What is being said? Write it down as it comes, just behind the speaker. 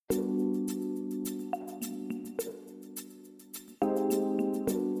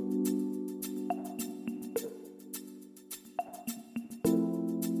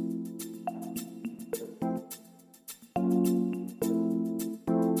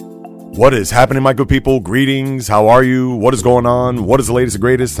What is happening, my good people? Greetings. How are you? What is going on? What is the latest and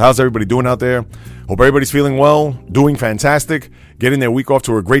greatest? How's everybody doing out there? Hope everybody's feeling well, doing fantastic, getting their week off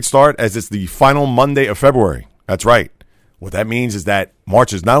to a great start as it's the final Monday of February. That's right. What that means is that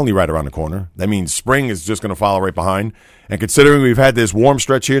March is not only right around the corner, that means spring is just going to follow right behind. And considering we've had this warm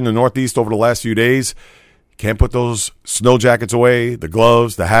stretch here in the Northeast over the last few days, can't put those snow jackets away, the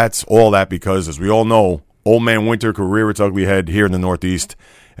gloves, the hats, all that, because as we all know, old man winter could rear its ugly head here in the Northeast,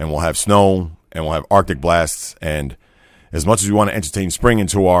 and we'll have snow, and we'll have Arctic blasts, and as much as we want to entertain spring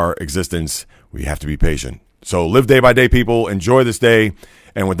into our existence, we have to be patient. So live day by day, people. Enjoy this day.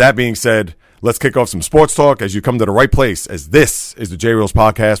 And with that being said, let's kick off some sports talk as you come to the right place, as this is the J Reels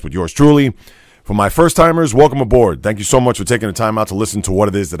podcast with yours truly. For my first-timers, welcome aboard. Thank you so much for taking the time out to listen to what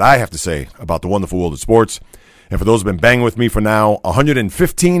it is that I have to say about the wonderful world of sports. And for those who have been banging with me for now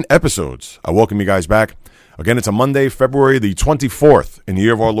 115 episodes, I welcome you guys back. Again, it's a Monday, February the 24th in the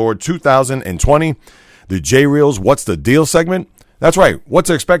year of our Lord 2020. The J Reels What's the Deal segment. That's right. What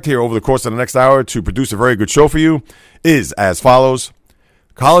to expect here over the course of the next hour to produce a very good show for you is as follows.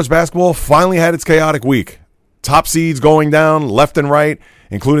 College basketball finally had its chaotic week. Top seeds going down left and right,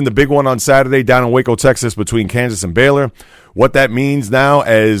 including the big one on Saturday down in Waco, Texas, between Kansas and Baylor. What that means now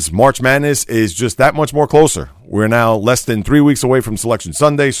as March Madness is just that much more closer. We're now less than 3 weeks away from Selection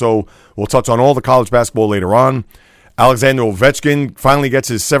Sunday, so we'll touch on all the college basketball later on. Alexander Ovechkin finally gets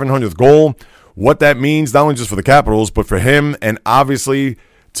his 700th goal. What that means, not only just for the Capitals, but for him, and obviously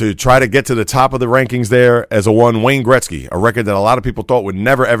to try to get to the top of the rankings there as a one, Wayne Gretzky, a record that a lot of people thought would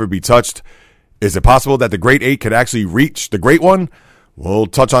never, ever be touched. Is it possible that the Great Eight could actually reach the Great One? We'll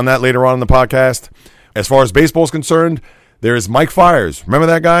touch on that later on in the podcast. As far as baseball is concerned, there is Mike Fiers. Remember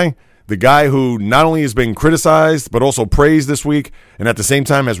that guy? The guy who not only has been criticized, but also praised this week, and at the same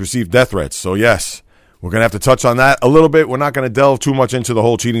time has received death threats. So yes, we're going to have to touch on that a little bit. We're not going to delve too much into the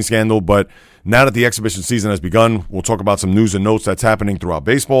whole cheating scandal, but now that the exhibition season has begun, we'll talk about some news and notes that's happening throughout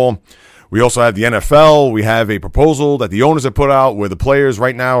baseball. We also have the NFL. We have a proposal that the owners have put out where the players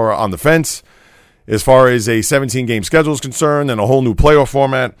right now are on the fence as far as a 17-game schedule is concerned and a whole new playoff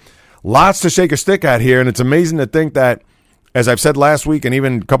format. Lots to shake a stick at here, and it's amazing to think that, as I've said last week and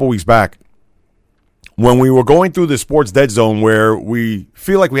even a couple weeks back, when we were going through the sports dead zone where we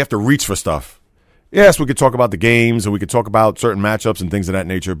feel like we have to reach for stuff, yes, we could talk about the games and we could talk about certain matchups and things of that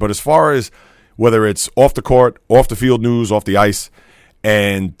nature, but as far as whether it's off the court, off the field news, off the ice,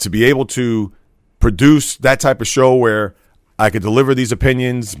 and to be able to produce that type of show where I could deliver these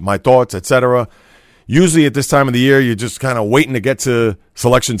opinions, my thoughts, etc., usually at this time of the year, you're just kind of waiting to get to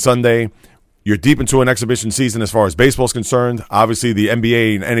Selection Sunday. You're deep into an exhibition season as far as baseball is concerned. Obviously, the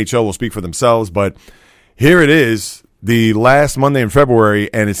NBA and NHL will speak for themselves, but here it is, the last Monday in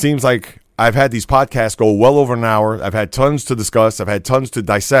February, and it seems like I've had these podcasts go well over an hour. I've had tons to discuss. I've had tons to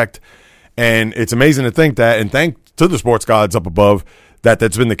dissect, and it's amazing to think that, and thanks to the sports gods up above, that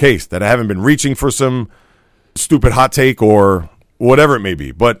that's been the case, that I haven't been reaching for some stupid hot take or whatever it may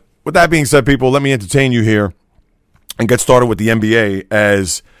be. But with that being said, people, let me entertain you here and get started with the NBA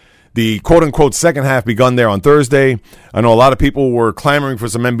as the quote-unquote second half begun there on Thursday. I know a lot of people were clamoring for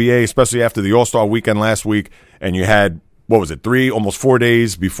some NBA, especially after the All-Star weekend last week, and you had, almost 4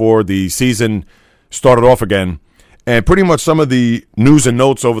 days before the season started off again. And pretty much some of the news and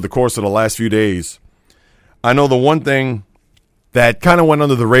notes over the course of the last few days, I know the one thing that kind of went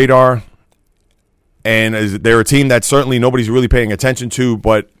under the radar, and they're a team that certainly nobody's really paying attention to,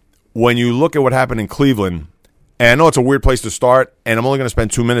 but when you look at what happened in Cleveland, and I know it's a weird place to start, and I'm only going to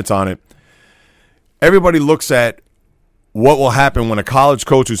spend 2 minutes on it. Everybody looks at what will happen when a college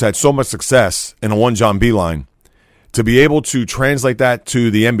coach who's had so much success in a one John B line, to be able to translate that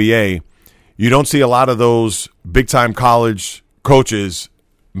to the NBA, you don't see a lot of those big-time college coaches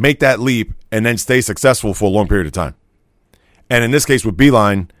make that leap and then stay successful for a long period of time. And in this case with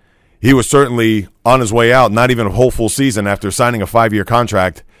Beeline, he was certainly on his way out, not even a whole full season after signing a 5-year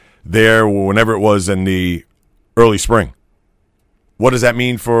contract there whenever it was in the early spring. What does that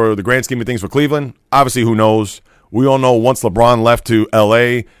mean for the grand scheme of things for Cleveland? Obviously, who knows? We all know once LeBron left to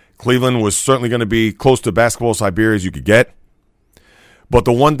L.A., Cleveland was certainly going to be close to basketball Siberia as you could get. But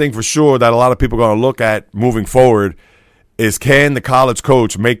the one thing for sure that a lot of people are going to look at moving forward is, can the college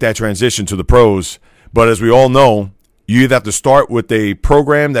coach make that transition to the pros? But as we all know, you either have to start with a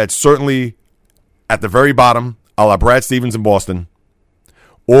program that's certainly at the very bottom, a la Brad Stevens in Boston,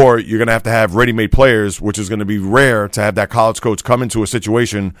 or you're going to have ready-made players, which is going to be rare to have that college coach come into a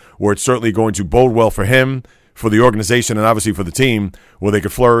situation where it's certainly going to bode well for him, for the organization, and obviously for the team, where they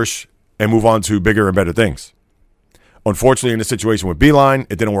could flourish and move on to bigger and better things. Unfortunately, in the situation with Beeline,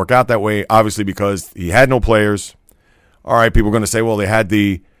 it didn't work out that way, obviously because he had no players. All right, people are going to say, well, they had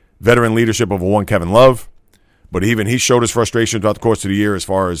the veteran leadership of one Kevin Love. But even he showed his frustration throughout the course of the year as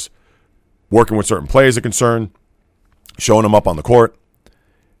far as working with certain players are concerned, showing them up on the court.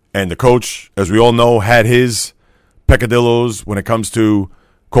 And the coach, as we all know, had his peccadillos when it comes to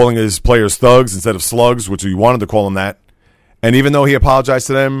calling his players thugs instead of slugs, which he wanted to call them that. And even though he apologized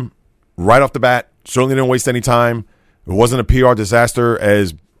to them right off the bat, certainly didn't waste any time. It wasn't a PR disaster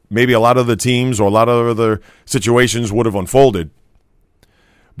as maybe a lot of the teams or a lot of other situations would have unfolded.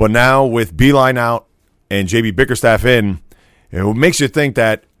 But now with Beeline out and JB Bickerstaff in, it makes you think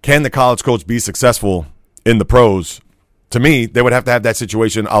that can the college coach be successful in the pros? To me, they would have to have that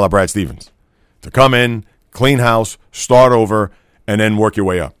situation a la Brad Stevens. To come in, clean house, start over, and then work your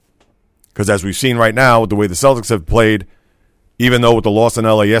way up. Because as we've seen right now, with the way the Celtics have played, even though with the loss in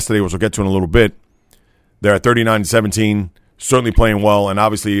LA yesterday, which we'll get to in a little bit, they're at 39-17, certainly playing well, and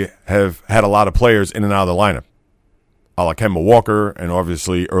obviously have had a lot of players in and out of the lineup. A la Kemba Walker, and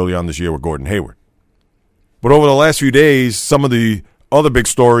obviously early on this year with Gordon Hayward. But over the last few days, some of the other big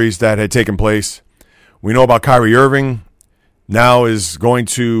stories that had taken place, we know about Kyrie Irving. Now is going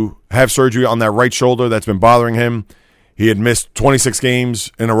to have surgery on that right shoulder that's been bothering him. He had missed 26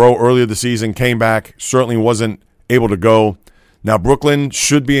 games in a row earlier this season, came back, certainly wasn't able to go. Now, Brooklyn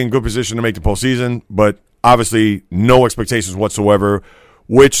should be in good position to make the postseason, but obviously no expectations whatsoever,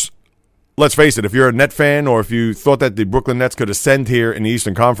 which, let's face it, if you're a Net fan or if you thought that the Brooklyn Nets could ascend here in the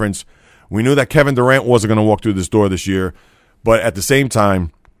Eastern Conference, we knew that Kevin Durant wasn't going to walk through this door this year. But at the same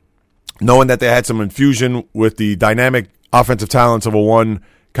time, knowing that they had some infusion with the dynamic offensive talents of a one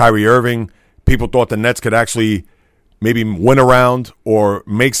Kyrie Irving, people thought the Nets could actually maybe win around or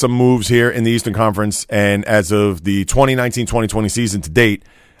make some moves here in the Eastern Conference. And as of the 2019-2020 season to date,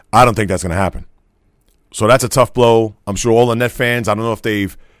 I don't think that's going to happen. So that's a tough blow. I'm sure all the Net fans, I don't know if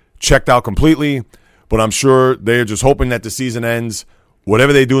they've checked out completely, but I'm sure they're just hoping that the season ends.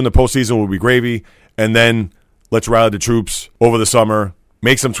 Whatever they do in the postseason will be gravy. And then let's rally the troops over the summer,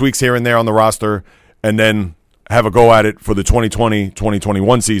 make some tweaks here and there on the roster, and then have a go at it for the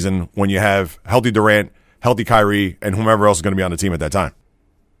 2020-2021 season when you have healthy Durant, healthy Kyrie, and whomever else is going to be on the team at that time.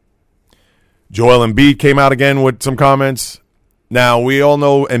 Joel Embiid came out again with some comments. Now, we all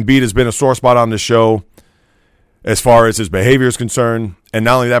know Embiid has been a sore spot on this show as far as his behavior is concerned, and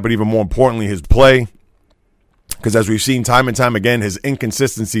not only that, but even more importantly, his play. Because as we've seen time and time again, his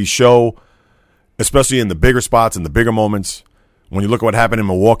inconsistencies show, especially in the bigger spots and the bigger moments. When you look at what happened in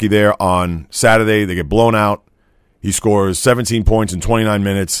Milwaukee there on Saturday, they get blown out. He scores 17 points in 29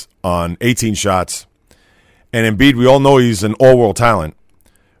 minutes on 18 shots. And Embiid, we all know he's an all-world talent,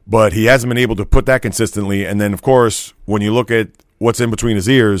 but he hasn't been able to put that consistently. And then, of course, when you look at what's in between his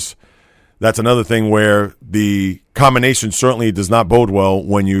ears, that's another thing where the combination certainly does not bode well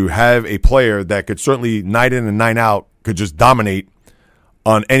when you have a player that could certainly night in and night out could just dominate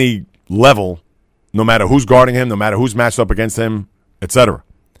on any level, no matter who's guarding him, no matter who's matched up against him, etc.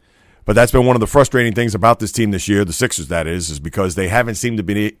 But that's been one of the frustrating things about this team this year, the Sixers that is because they haven't seemed to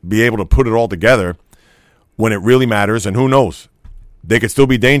be able to put it all together when it really matters. And who knows? They could still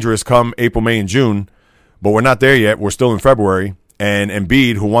be dangerous come April, May, and June, but we're not there yet. We're still in February. And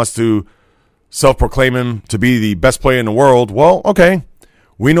Embiid, who wants to self-proclaim him to be the best player in the world, well, okay.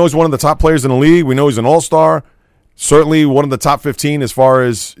 We know he's one of the top players in the league. We know he's an all-star. Certainly one of the top 15 as far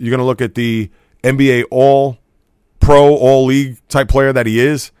as you're going to look at the NBA all-pro, all-league type player that he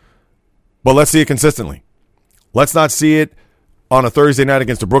is. But let's see it consistently. Let's not see it on a Thursday night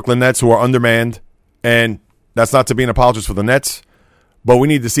against the Brooklyn Nets, who are undermanned. And that's not to be an apologist for the Nets, but we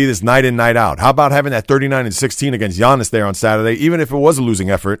need to see this night in, night out. How about having that 39-16 against Giannis there on Saturday, even if it was a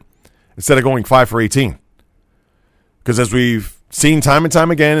losing effort, instead of going 5 for 18? Because as we've seen time and time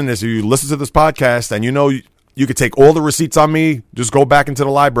again, and as you listen to this podcast, and you know you could take all the receipts on me, just go back into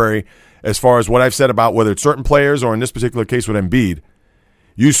the library as far as what I've said about whether it's certain players or in this particular case with Embiid,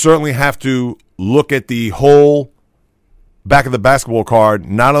 you certainly have to look at the whole back of the basketball card,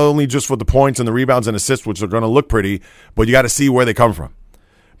 not only just for the points and the rebounds and assists, which are going to look pretty, but you got to see where they come from.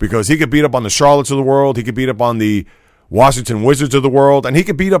 Because he could beat up on the Charlottes of the world, he could beat up on the Washington Wizards of the world, and he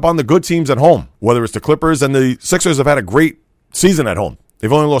could beat up on the good teams at home, whether it's the Clippers, and the Sixers have had a great season at home.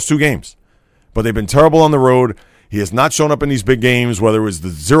 They've only lost 2 games, but they've been terrible on the road. He has not shown up in these big games, whether it was the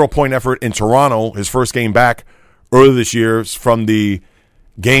 0-point effort in Toronto, his first game back earlier this year from the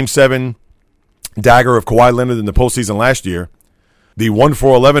Game 7 dagger of Kawhi Leonard in the postseason last year, the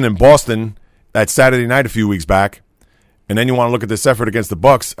 1-for-11 in Boston that Saturday night a few weeks back, and then you want to look at this effort against the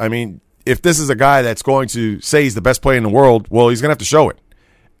Bucks. I mean, if this is a guy that's going to say he's the best player in the world, well, he's going to have to show it.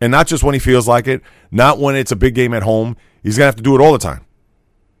 And not just when he feels like it, not when it's a big game at home. He's going to have to do it all the time.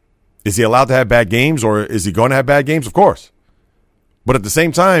 Is he allowed to have bad games, or is he going to have bad games? Of course. But at the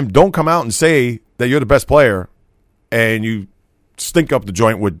same time, don't come out and say that you're the best player and you stink up the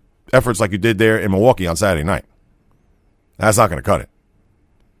joint with efforts like you did there in Milwaukee on Saturday night. That's not going to cut it.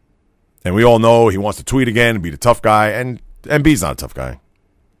 And we all know he wants to tweet again and be the tough guy, and Embiid's not a tough guy.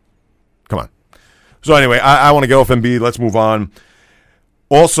 Come on. So anyway, I want to get off Embiid. Let's move on.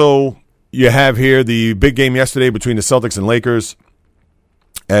 Also, you have here the big game yesterday between the Celtics and Lakers.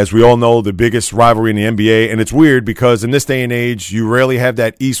 As we all know, the biggest rivalry in the NBA. And it's weird because in this day and age, you rarely have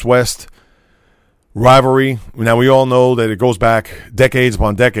that East-West rivalry. Now, we all know that it goes back decades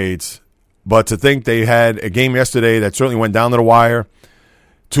upon decades. But to think they had a game yesterday that certainly went down to the wire,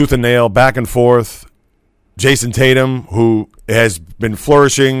 tooth and nail, back and forth. Jason Tatum, who has been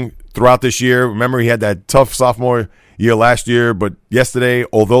flourishing throughout this year. Remember, he had that tough sophomore year last year. But yesterday,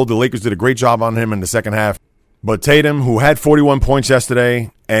 although the Lakers did a great job on him in the second half, but Tatum, who had 41 points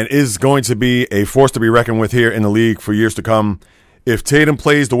yesterday and is going to be a force to be reckoned with here in the league for years to come, if Tatum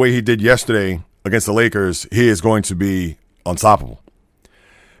plays the way he did yesterday against the Lakers, he is going to be unstoppable.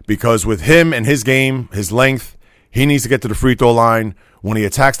 Because with him and his game, his length, he needs to get to the free throw line. When he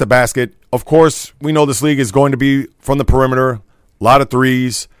attacks the basket, of course, we know this league is going to be from the perimeter, a lot of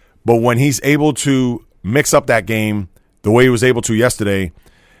threes. But when he's able to mix up that game the way he was able to yesterday,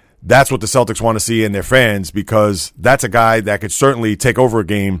 that's what the Celtics want to see in their fans, because that's a guy that could certainly take over a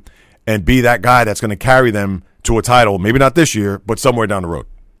game and be that guy that's going to carry them to a title, maybe not this year, but somewhere down the road.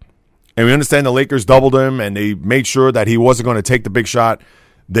 And we understand the Lakers doubled him, and they made sure that he wasn't going to take the big shot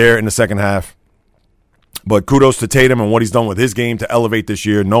there in the second half. But kudos to Tatum and what he's done with his game to elevate this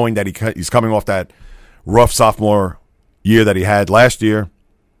year, knowing that he's coming off that rough sophomore year that he had last year.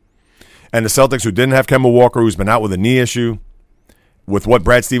 And the Celtics, who didn't have Kemba Walker, who's been out with a knee issue, with what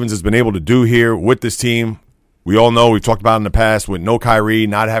Brad Stevens has been able to do here with this team, we all know, we've talked about in the past, with no Kyrie,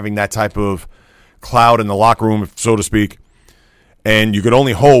 not having that type of cloud in the locker room, so to speak. And you could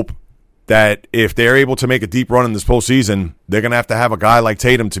only hope that if they're able to make a deep run in this postseason, they're going to have a guy like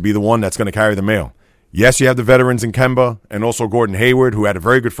Tatum to be the one that's going to carry the mail. Yes, you have the veterans in Kemba and also Gordon Hayward, who had a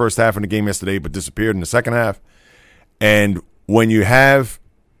very good first half in the game yesterday but disappeared in the second half. And when you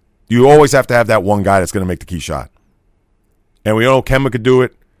always have to have that one guy that's going to make the key shot. And we know Kemba could do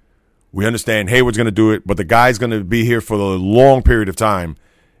it. We understand Hayward's going to do it. But the guy's going to be here for a long period of time.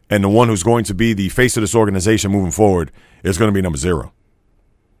 And the one who's going to be the face of this organization moving forward is going to be number 0.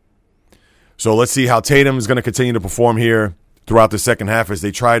 So let's see how Tatum is going to continue to perform here throughout the second half as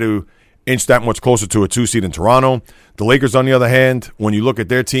they try to inch that much closer to a 2 seed in Toronto. The Lakers, on the other hand, when you look at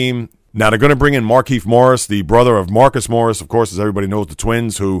their team, now they're going to bring in Markieff Morris, the brother of Marcus Morris, of course, as everybody knows, the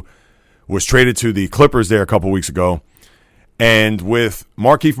Twins, who was traded to the Clippers there a couple weeks ago. And with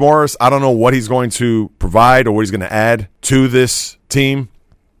Markieff Morris, I don't know what he's going to provide or what he's going to add to this team.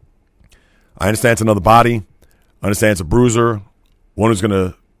 I understand it's another body. I understand it's a bruiser, one who's going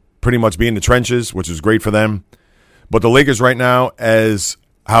to pretty much be in the trenches, which is great for them. But the Lakers right now, as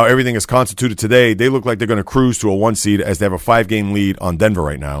how everything is constituted today, they look like they're going to cruise to a 1 seed as they have a 5-game lead on Denver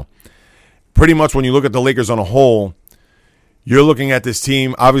right now. Pretty much when you look at the Lakers on a whole, you're looking at this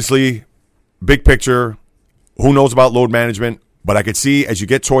team, obviously, big picture, who knows about load management, but I could see as you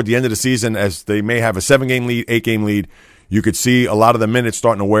get toward the end of the season, as they may have a 7-game lead, 8-game lead, you could see a lot of the minutes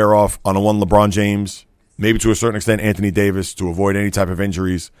starting to wear off on a one LeBron James, maybe to a certain extent Anthony Davis, to avoid any type of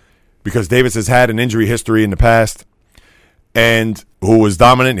injuries, because Davis has had an injury history in the past and who was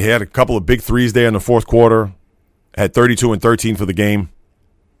dominant. He had a couple of big threes there in the fourth quarter, had 32 and 13 for the game.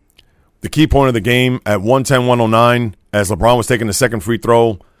 The key point of the game at 110-109, as LeBron was taking the second free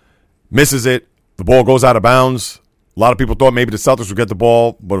throw, misses it. The ball goes out of bounds. A lot of people thought maybe the Celtics would get the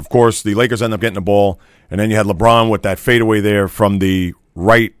ball, but of course the Lakers end up getting the ball. And then you had LeBron with that fadeaway there from the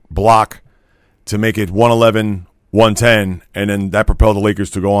right block to make it 111-110, and then that propelled the Lakers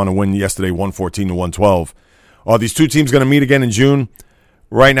to go on and win yesterday 114-112. Are these two teams going to meet again in June?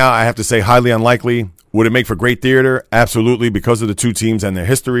 Right now, I have to say highly unlikely. Would it make for great theater? Absolutely, because of the two teams and their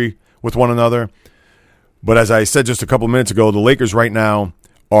history with one another. But as I said just a couple minutes ago, the Lakers right now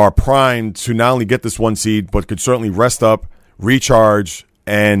are primed to not only get this 1 seed, but could certainly rest up, recharge,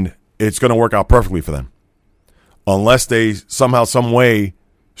 and it's going to work out perfectly for them. Unless they somehow, some way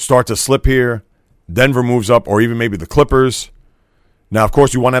start to slip here, Denver moves up, or even maybe the Clippers. Now, of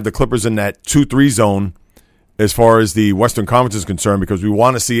course, you want to have the Clippers in that 2-3 zone as far as the Western Conference is concerned, because we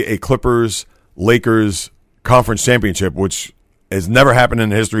want to see a Clippers-Lakers conference championship, which has never happened in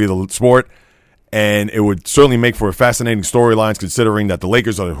the history of the sport. And it would certainly make for fascinating storylines, considering that the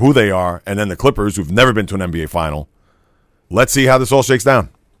Lakers are who they are, and then the Clippers, who've never been to an NBA final. Let's see how this all shakes down.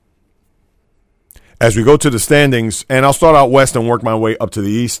 As we go to the standings, and I'll start out west and work my way up to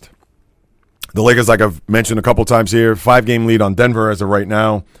the east. The Lakers, like I've mentioned a couple times here, 5-game lead on Denver as of right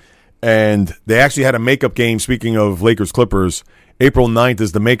now. And they actually had a makeup game. Speaking of Lakers-Clippers, April 9th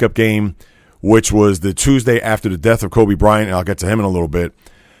is the makeup game, which was the Tuesday after the death of Kobe Bryant. And I'll get to him in a little bit.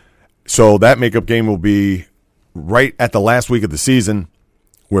 So that makeup game will be right at the last week of the season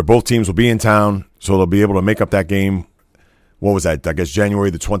where both teams will be in town. So they'll be able to make up that game. What was that? I guess January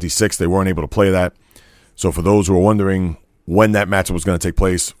the 26th. They weren't able to play that. So for those who are wondering when that matchup was going to take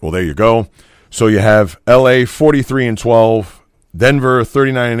place, well, there you go. So you have LA 43-12, Denver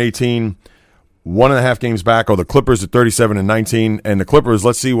 39-18, 1.5 games back. The Clippers at 37-19. And the Clippers,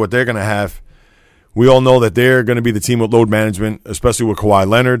 let's see what they're going to have. We all know that they're going to be the team with load management, especially with Kawhi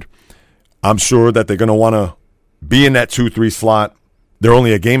Leonard. I'm sure that they're going to want to be in that 2-3 slot. They're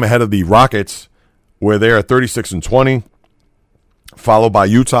only a game ahead of the Rockets, where they're at 36-20, followed by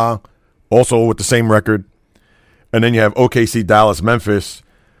Utah, also with the same record. And then you have OKC, Dallas, Memphis,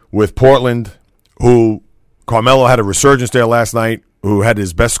 with Portland, who Carmelo had a resurgence there last night, who had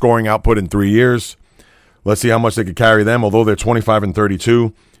his best scoring output in 3 years. Let's see how much they could carry them, although they're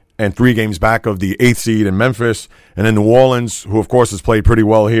 25-32 and 3 games back of the 8th seed in Memphis. And then New Orleans, who, of course, has played pretty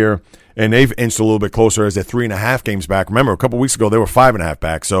well here, and they've inched a little bit closer as they're 3.5 games back. Remember, a couple weeks ago, they were 5.5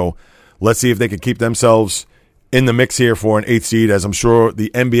 back. So let's see if they can keep themselves in the mix here for an 8th seed, as I'm sure the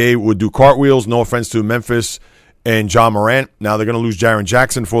NBA would do cartwheels. No offense to Memphis and John Morant. Now they're going to lose Jaren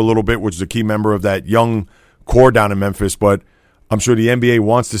Jackson for a little bit, which is a key member of that young core down in Memphis. But I'm sure the NBA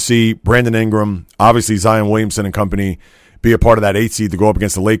wants to see Brandon Ingram, obviously Zion Williamson and company, be a part of that 8th seed to go up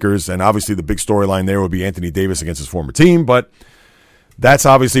against the Lakers. And obviously the big storyline there would be Anthony Davis against his former team. But that's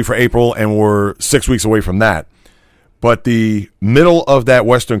obviously for April, and we're 6 weeks away from that. But the middle of that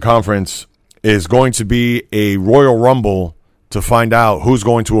Western Conference is going to be a Royal Rumble to find out who's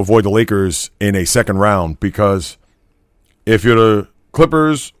going to avoid the Lakers in a second round. Because if you're the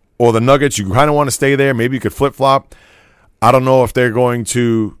Clippers or the Nuggets, you kind of want to stay there. Maybe you could flip-flop. I don't know if they're going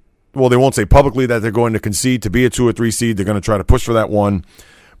to, well, they won't say publicly that they're going to concede to be a 2 or 3 seed. They're going to try to push for that one.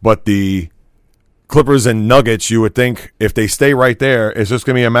 But the Clippers and Nuggets, you would think if they stay right there, it's just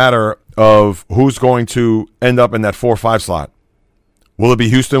going to be a matter of who's going to end up in that 4-5 slot. Will it be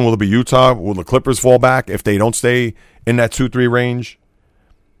Houston? Will it be Utah? Will the Clippers fall back if they don't stay in that 2-3 range?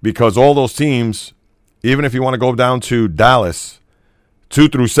 Because all those teams, even if you want to go down to Dallas, 2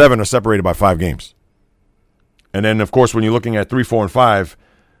 through 7 are separated by 5 games. And then, of course, when you're looking at 3, 4, and 5,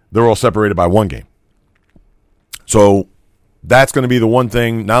 they're all separated by 1 game. So that's going to be the one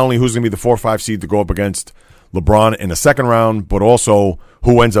thing, not only who's going to be the 4-5 seed to go up against LeBron in the second round, but also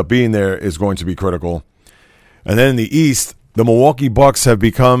who ends up being there is going to be critical. And then in the East, the Milwaukee Bucks have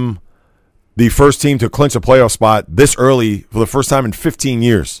become the first team to clinch a playoff spot this early for the first time in 15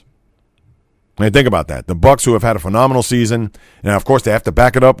 years. I mean, think about that. The Bucks, who have had a phenomenal season, and of course they have to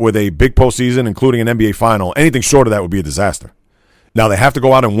back it up with a big postseason, including an NBA final. Anything short of that would be a disaster. Now, they have to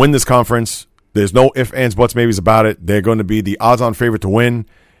go out and win this conference. There's no ifs, ands, buts, maybes about it. They're going to be the odds-on favorite to win.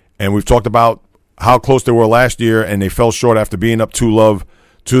 And we've talked about how close they were last year, and they fell short after being up 2-0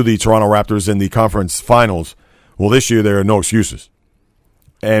 to the Toronto Raptors in the conference finals. Well, this year there are no excuses.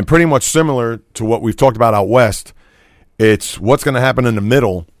 And pretty much similar to what we've talked about out west, it's what's going to happen in the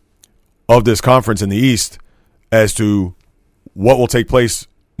middle of this conference in the East as to what will take place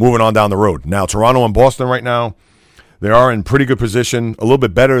moving on down the road. Now, Toronto and Boston right now, they are in pretty good position, a little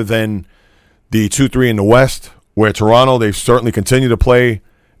bit better than the 2-3 in the West, where Toronto, they've certainly continued to play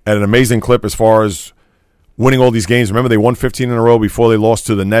at an amazing clip as far as winning all these games. Remember, they won 15 in a row before they lost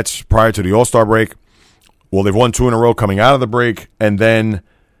to the Nets prior to the All-Star break. Well, they've won 2 in a row coming out of the break, and then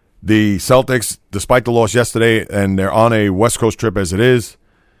the Celtics, despite the loss yesterday, and they're on a West Coast trip as it is,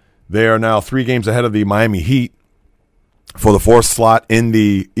 they are now 3 games ahead of the Miami Heat for the 4th slot in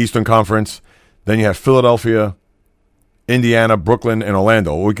the Eastern Conference. Then you have Philadelphia, Indiana, Brooklyn, and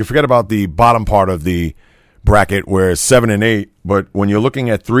Orlando. We can forget about the bottom part of the bracket where it's 7 and 8, but when you're looking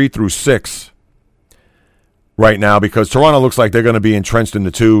at 3 through 6 right now, because Toronto looks like they're going to be entrenched in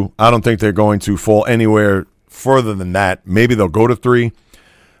the 2, I don't think they're going to fall anywhere further than that. Maybe they'll go to 3,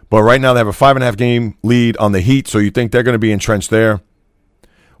 but right now they have a 5.5 game lead on the Heat, so you think they're going to be entrenched there.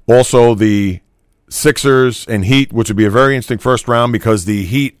 Also, the Sixers and Heat, which would be a very interesting first round because the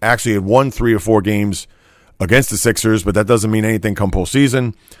Heat actually had won 3 or 4 games against the Sixers, but that doesn't mean anything come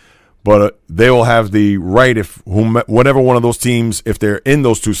postseason. But they will have the right, if whatever one of those teams, if they're in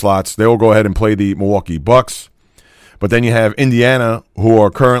those 2 slots, they will go ahead and play the Milwaukee Bucks. But then you have Indiana, who are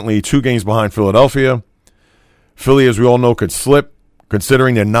currently 2 games behind Philadelphia. Philly, as we all know, could slip,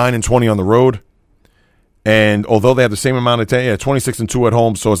 considering they're 9-20 on the road. And although they have the same amount of 26-2 at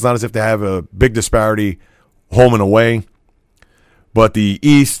home, so it's not as if they have a big disparity home and away. But the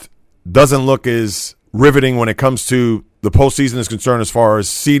East, doesn't look as riveting when it comes to the postseason is concerned as far as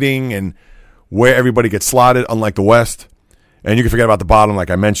seeding and where everybody gets slotted, unlike the West. And you can forget about the bottom, like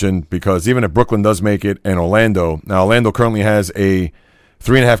I mentioned, because even if Brooklyn does make it and now Orlando currently has a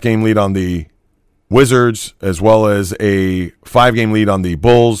 3.5 game lead on the Wizards, as well as a 5 game lead on the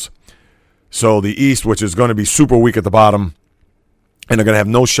Bulls. So the East, which is going to be super weak at the bottom, and they're going to have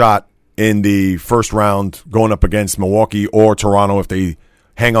no shot in the first round going up against Milwaukee or Toronto if they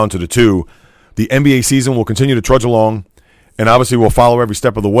hang on to the 2. The NBA season will continue to trudge along, and obviously we'll follow every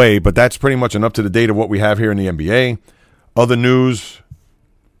step of the way, but that's pretty much an up-to-the-date of what we have here in the NBA. Other news,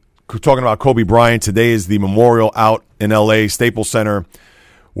 talking about Kobe Bryant, today is the memorial out in L.A., Staples Center,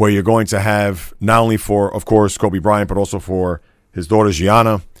 where you're going to have not only for, of course, Kobe Bryant, but also for his daughter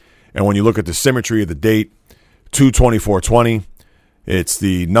Gianna. And when you look at the symmetry of the date, 2/24/20, it's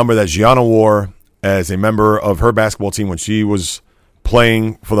the number that Gianna wore as a member of her basketball team when she was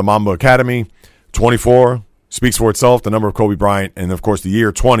playing for the Mamba Academy. 24 speaks for itself, the number of Kobe Bryant, and, of course, the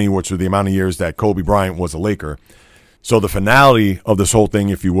year 20, which was the amount of years that Kobe Bryant was a Laker. So the finality of this whole thing,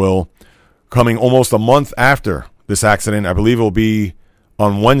 if you will, coming almost a month after this accident. I believe it will be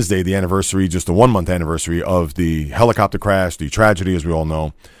on Wednesday, the anniversary, just the 1 month anniversary of the helicopter crash, the tragedy, as we all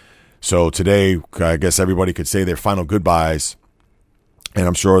know. So today, I guess everybody could say their final goodbyes. And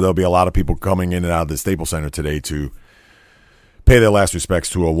I'm sure there'll be a lot of people coming in and out of the Staples Center today to pay their last respects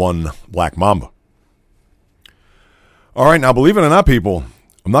to a one Black Mamba. All right, now, believe it or not, people,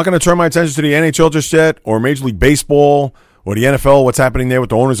 I'm not going to turn my attention to the NHL just yet, or Major League Baseball, or the NFL, what's happening there with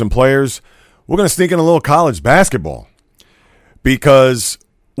the owners and players. We're going to sneak in a little college basketball. Because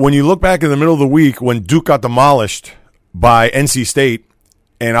when you look back in the middle of the week when Duke got demolished by NC State,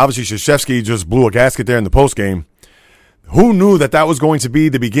 and obviously Krzyzewski just blew a gasket there in the postgame, who knew that that was going to be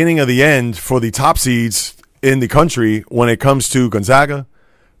the beginning of the end for the top seeds in the country when it comes to Gonzaga,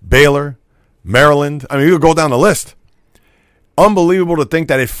 Baylor, Maryland? I mean, you could go down the list. Unbelievable to think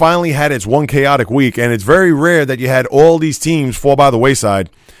that it finally had its one chaotic week, and it's very rare that you had all these teams fall by the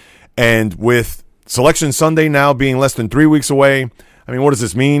wayside. And with Selection Sunday now being less than 3 weeks away, I mean, what does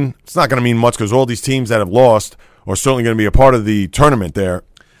this mean? It's not going to mean much because all these teams that have lost are certainly going to be a part of the tournament there.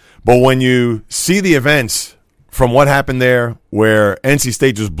 But when you see the events from what happened there, where NC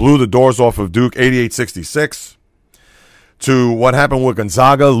State just blew the doors off of Duke 88-66, to what happened with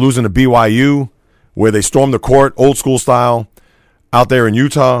Gonzaga losing to BYU, where they stormed the court, old school style, out there in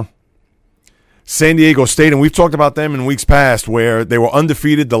Utah. San Diego State, and we've talked about them in weeks past, where they were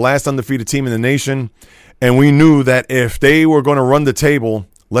undefeated, the last undefeated team in the nation, and we knew that if they were going to run the table,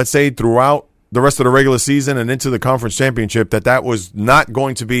 let's say throughout the rest of the regular season and into the conference championship, that was not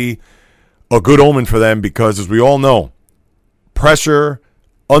going to be a good omen for them because, as we all know, pressure,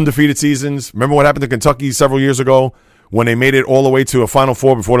 undefeated seasons. Remember what happened to Kentucky several years ago when they made it all the way to a Final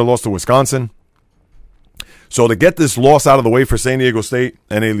Four before they lost to Wisconsin? So to get this loss out of the way for San Diego State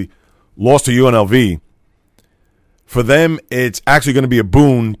and a loss to UNLV, for them, it's actually going to be a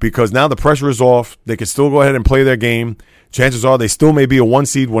boon because now the pressure is off. They can still go ahead and play their game. Chances are they still may be a 1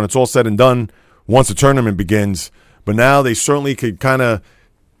 seed when it's all said and done once the tournament begins. But now they certainly could kind of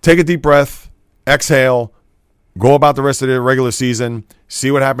take a deep breath, exhale, go about the rest of their regular season,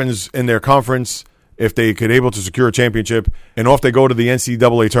 see what happens in their conference if they could able to secure a championship, and off they go to the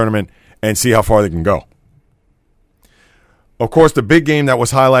NCAA tournament and see how far they can go. Of course, the big game that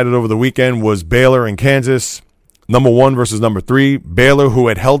was highlighted over the weekend was Baylor and Kansas, number 1 versus number 3. Baylor, who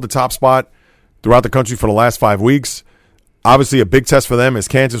had held the top spot throughout the country for the last 5 weeks. Obviously, a big test for them as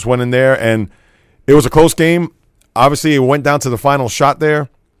Kansas went in there, and it was a close game. Obviously, it went down to the final shot there.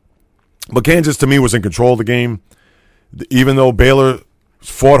 But Kansas, to me, was in control of the game. Even though Baylor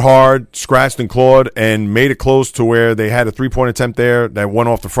fought hard, scratched and clawed, and made it close to where they had a three-point attempt there that went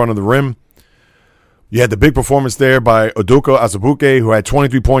off the front of the rim. You had the big performance there by Udoka Azubuike, who had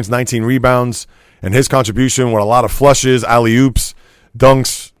 23 points, 19 rebounds, and his contribution with a lot of flushes, alley-oops,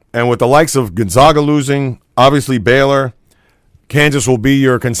 dunks. And with the likes of Gonzaga losing, obviously Baylor, Kansas will be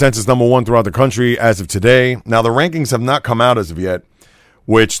your consensus number 1 throughout the country as of today. Now, the rankings have not come out as of yet,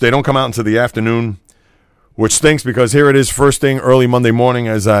 which they don't come out until the afternoon, which stinks because here it is first thing early Monday morning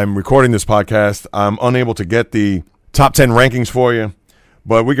as I'm recording this podcast. I'm unable to get the top 10 rankings for you,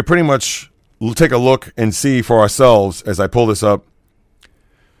 but we could pretty much take a look and see for ourselves as I pull this up.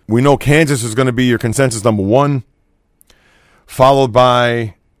 We know Kansas is going to be your consensus number 1, followed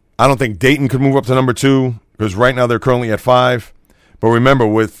by, I don't think Dayton could move up to number 2 because right now they're currently at 5. But remember,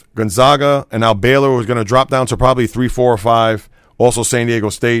 with Gonzaga and now Baylor was going to drop down to probably 3, 4, or 5. Also San Diego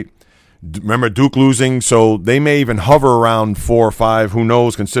State. Remember Duke losing, so they may even hover around 4 or 5. Who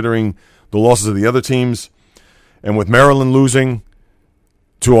knows, considering the losses of the other teams. And with Maryland losing,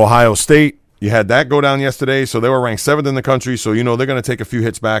 to Ohio State. You had that go down yesterday, so they were ranked 7th in the country, so they're going to take a few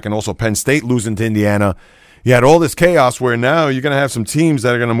hits back, and also Penn State losing to Indiana. You had all this chaos where now you're going to have some teams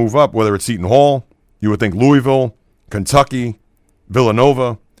that are going to move up, whether it's Seton Hall, you would think Louisville, Kentucky,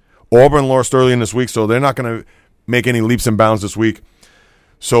 Villanova. Auburn lost early in this week, so they're not going to make any leaps and bounds this week.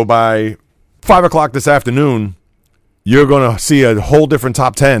 So by 5 o'clock this afternoon, you're going to see a whole different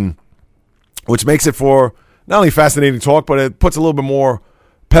top 10, which makes it for not only fascinating talk, but it puts a little bit more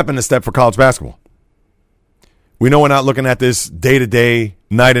pep in the step for college basketball. We know we're not looking at this day to day,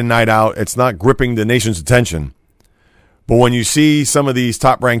 night in, night out. It's not gripping the nation's attention. But when you see some of these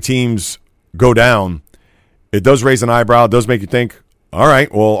top ranked teams go down, it does raise an eyebrow. It does make you think, all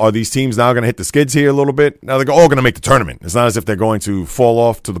right, well, are these teams now going to hit the skids here a little bit? Now they're all going to make the tournament. It's not as if they're going to fall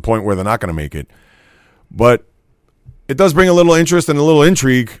off to the point where they're not going to make it. But it does bring a little interest and a little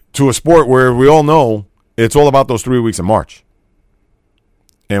intrigue to a sport where we all know it's all about those 3 weeks in March.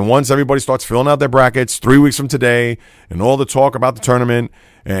 And once everybody starts filling out their brackets 3 weeks from today and all the talk about the tournament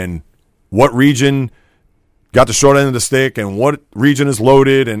and what region got the short end of the stick and what region is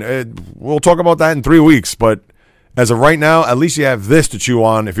loaded, and we'll talk about that in 3 weeks. But as of right now, at least you have this to chew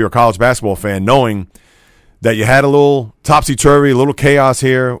on if you're a college basketball fan, knowing that you had a little topsy-turvy, a little chaos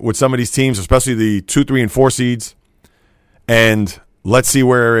here with some of these teams, especially the 2, 3, and 4 seeds. And let's see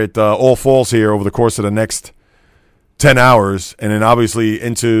where it all falls here over the course of the next 10 hours, and then obviously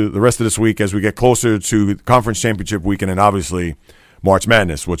into the rest of this week as we get closer to conference championship weekend and obviously March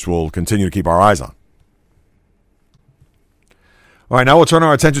Madness, which we'll continue to keep our eyes on. All right, now we'll turn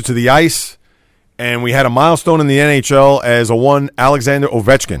our attention to the ice, and we had a milestone in the NHL as a one Alexander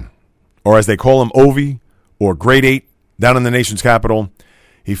Ovechkin, or as they call him, Ovi, or Grade 8, down in the nation's capital.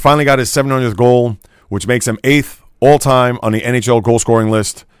 He finally got his 700th goal, which makes him 8th all-time on the NHL goal-scoring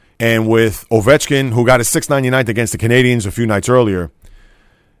list. And with Ovechkin, who got his 699th against the Canadiens a few nights earlier,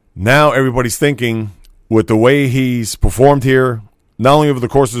 now everybody's thinking, with the way he's performed here, not only over the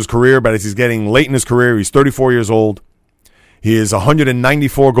course of his career, but as he's getting late in his career, he's 34 years old. He is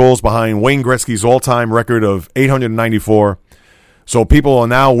 194 goals behind Wayne Gretzky's all-time record of 894. So people are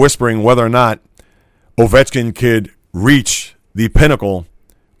now whispering whether or not Ovechkin could reach the pinnacle,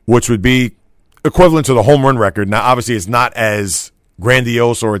 which would be equivalent to the home run record. Now, obviously, it's not as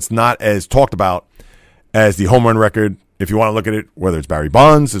grandiose or it's not as talked about as the home run record. If you want to look at it, whether it's Barry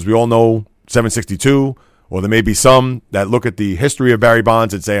Bonds, as we all know, 762, or there may be some that look at the history of Barry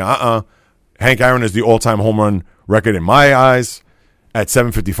Bonds and say, Hank Aaron is the all-time home run record in my eyes at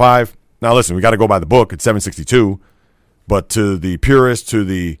 755. Now, listen, we got to go by the book at 762, but to the purist, to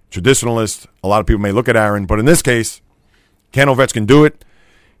the traditionalist, a lot of people may look at Aaron, but in this case, can Ovechkin do it?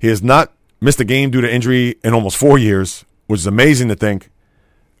 He has not missed a game due to injury in almost 4 years, which is amazing to think,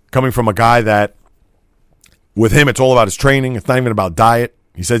 coming from a guy that, with him, it's all about his training. It's not even about diet.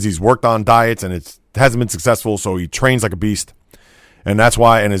 He says he's worked on diets, and it hasn't been successful, so he trains like a beast. And that's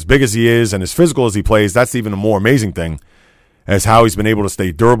why, and as big as he is and as physical as he plays, that's even a more amazing thing, as how he's been able to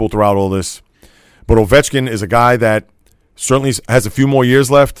stay durable throughout all this. But Ovechkin is a guy that certainly has a few more years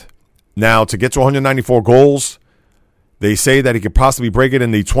left. Now, to get to 194 goals, they say that he could possibly break it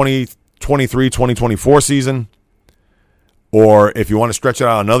in the 2023-2024 season. Or if you want to stretch it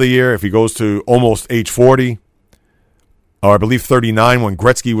out another year, if he goes to almost age 40, or I believe 39 when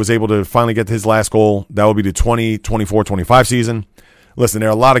Gretzky was able to finally get his last goal, that would be the 2024-25 season. Listen, there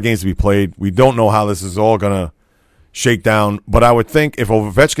are a lot of games to be played. We don't know how this is all going to shake down. But I would think if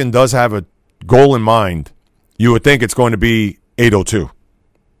Ovechkin does have a goal in mind, you would think it's going to be 802.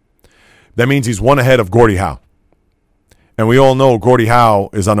 That means he's one ahead of Gordie Howe. And we all know Gordie Howe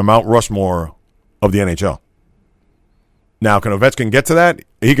is on the Mount Rushmore of the NHL. Now, can Ovechkin get to that?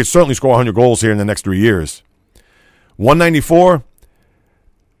 He could certainly score 100 goals here in the next 3 years. 194,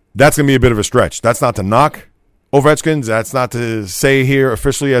 that's going to be a bit of a stretch. That's not to knock Ovechkin. That's not to say here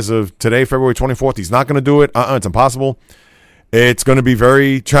officially as of today, February 24th, he's not going to do it. It's impossible. It's going to be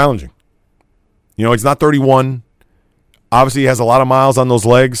very challenging. You know, he's not 31. Obviously, he has a lot of miles on those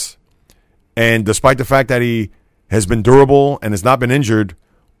legs. And despite the fact that he has been durable and has not been injured,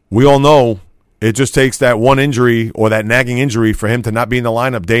 we all know it just takes that one injury or that nagging injury for him to not be in the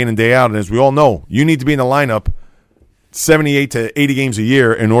lineup day in and day out. And as we all know, you need to be in the lineup 78 to 80 games a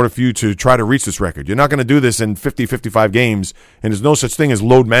year in order for you to try to reach this record. You're not going to do this in 50, 55 games, and there's no such thing as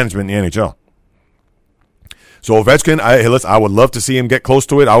load management in the NHL. So Ovechkin, I would love to see him get close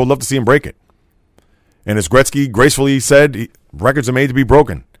to it. I would love to see him break it. And as Gretzky gracefully said, records are made to be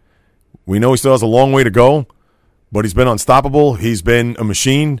broken. We know he still has a long way to go, but he's been unstoppable. He's been a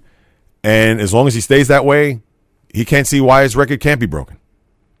machine. And as long as he stays that way, he can't see why his record can't be broken.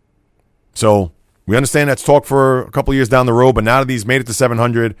 So We understand that's talk for a couple of years down the road, but now that he's made it to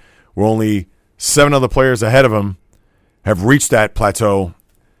 700, we're only 7 other players ahead of him have reached that plateau.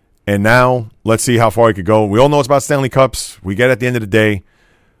 And now let's see how far he could go. We all know it's about Stanley Cups. We get it at the end of the day.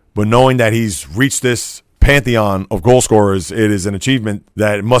 But knowing that he's reached this pantheon of goal scorers, it is an achievement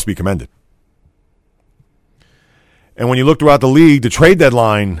that must be commended. And when you look throughout the league, the trade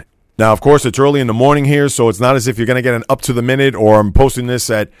deadline, now, of course, it's early in the morning here, so it's not as if you're going to get an up to the minute, or I'm posting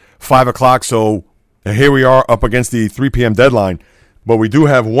this at 5 o'clock, so here we are up against the 3 p.m. deadline. But we do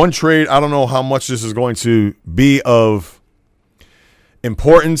have one trade. I don't know how much this is going to be of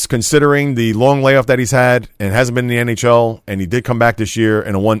importance considering the long layoff that he's had and hasn't been in the NHL, and he did come back this year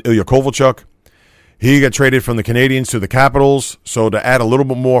and won Ilya Kovalchuk. He got traded from the Canadiens to the Capitals, so to add a little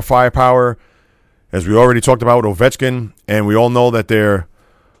bit more firepower, as we already talked about with Ovechkin, and we all know that they're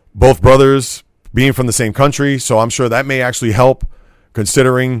both brothers being from the same country, so I'm sure that may actually help,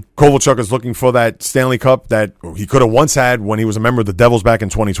 considering Kovalchuk is looking for that Stanley Cup that he could have once had when he was a member of the Devils back in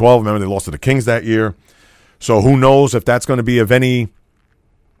 2012. Remember, they lost to the Kings that year. So who knows if that's going to be of any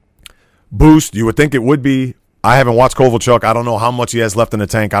boost. You would think it would be. I haven't watched Kovalchuk. I don't know how much he has left in the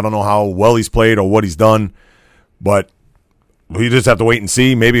tank. I don't know how well he's played or what he's done. But we just have to wait and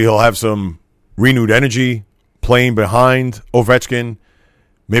see. Maybe he'll have some renewed energy playing behind Ovechkin.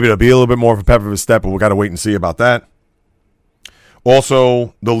 Maybe it'll be a little bit more of a pep of his step, but we've got to wait and see about that.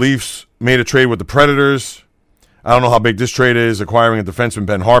 Also, the Leafs made a trade with the Predators. I don't know how big this trade is, acquiring a defenseman,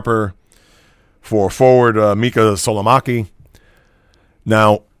 Ben Harper, for forward Mika Solomaki.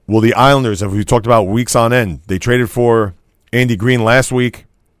 Now, will the Islanders, as we talked about weeks on end, they traded for Andy Green last week.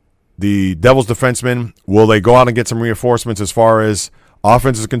 The Devils defenseman, will they go out and get some reinforcements as far as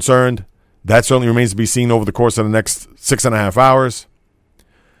offense is concerned? That certainly remains to be seen over the course of the next 6.5 hours.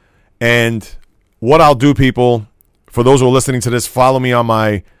 And what I'll do, people, for those who are listening to this, follow me on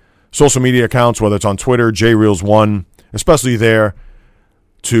my social media accounts, whether it's on Twitter, JReels1, especially there,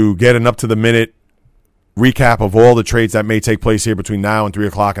 to get an up-to-the-minute recap of all the trades that may take place here between now and 3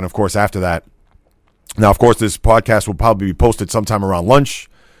 o'clock, and, of course, after that. Now, of course, this podcast will probably be posted sometime around lunch,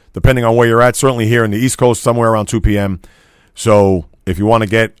 depending on where you're at, certainly here in the East Coast, somewhere around 2 p.m. So if you want to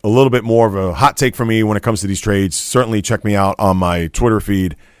get a little bit more of a hot take from me when it comes to these trades, certainly check me out on my Twitter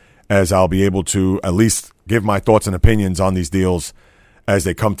feed, as I'll be able to at least give my thoughts and opinions on these deals as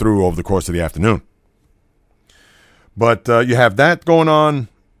they come through over the course of the afternoon. But you have that going on.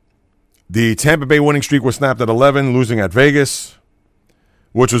 The Tampa Bay winning streak was snapped at 11, losing at Vegas,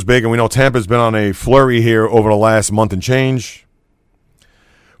 which was big. And we know Tampa's been on a flurry here over the last month and change.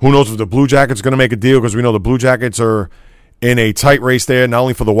 Who knows if the Blue Jackets are going to make a deal, because we know the Blue Jackets are in a tight race there, not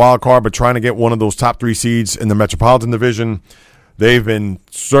only for the wild card, but trying to get one of those top 3 seeds in the Metropolitan Division. They've been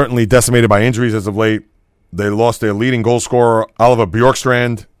certainly decimated by injuries as of late. They lost their leading goal scorer, Oliver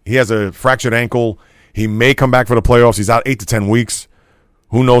Bjorkstrand. He has a fractured ankle. He may come back for the playoffs. He's out 8 to 10 weeks.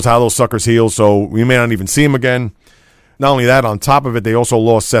 Who knows how those suckers heal, so we may not even see him again. Not only that, on top of it, they also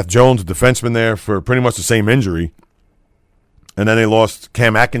lost Seth Jones, a defenseman there, for pretty much the same injury. And then they lost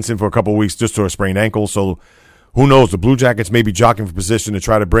Cam Atkinson for a couple of weeks just to a sprained ankle. So who knows? The Blue Jackets may be jockeying for position to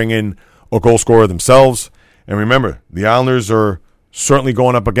try to bring in a goal scorer themselves. And remember, the Islanders are certainly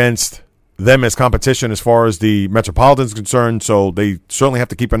going up against them as competition as far as the Metropolitan is concerned, so they certainly have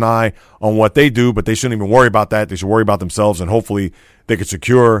to keep an eye on what they do, but they shouldn't even worry about that. They should worry about themselves, and hopefully they could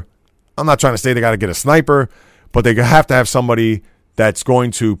secure, I'm not trying to say they got to get a sniper, but they have to have somebody that's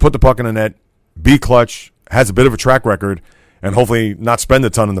going to put the puck in the net, be clutch, has a bit of a track record, and hopefully not spend a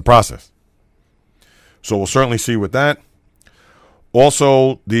ton in the process. So we'll certainly see with that.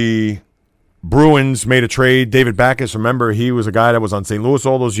 Also, the Bruins made a trade. David Backes, remember, he was a guy that was on St. Louis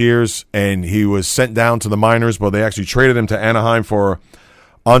all those years, and he was sent down to the minors, but they actually traded him to Anaheim for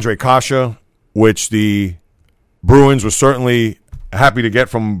Andre Kasha, which the Bruins were certainly happy to get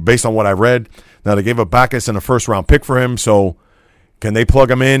from based on what I read. Now, they gave up Backes and a first-round pick for him, so can they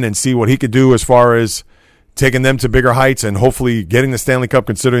plug him in and see what he could do as far as taking them to bigger heights and hopefully getting the Stanley Cup,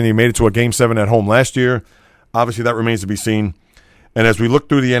 considering he made it to a Game 7 at home last year? Obviously, that remains to be seen. And as we look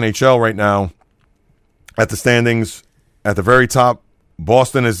through the NHL right now, at the standings, at the very top,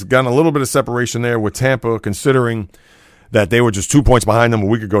 Boston has gotten a little bit of separation there with Tampa, considering that they were just 2 points behind them a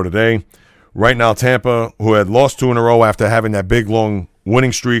week ago today. Right now, Tampa, who had lost 2 in a row after having that big, long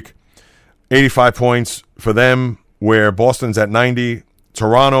winning streak, 85 points for them, where Boston's at 90.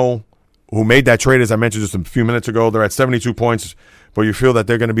 Toronto, who made that trade, as I mentioned just a few minutes ago, they're at 72 points, but you feel that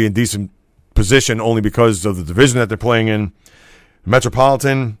they're going to be in decent position only because of the division that they're playing in.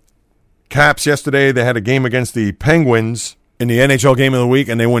 Metropolitan, Caps yesterday, they had a game against the Penguins in the NHL game of the week,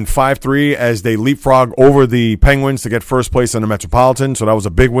 and they win 5-3 as they leapfrog over the Penguins to get first place in the Metropolitan. So that was a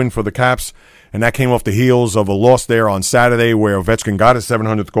big win for the Caps, and that came off the heels of a loss there on Saturday where Ovechkin got his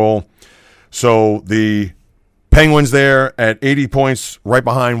 700th goal. So the Penguins there at 80 points, right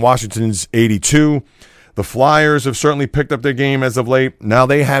behind Washington's 82. The Flyers have certainly picked up their game as of late. Now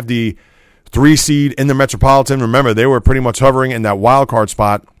they have the 3 seed in the Metropolitan. Remember, they were pretty much hovering in that wild card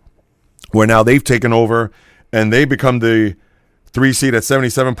spot where now they've taken over and they become the 3 seed at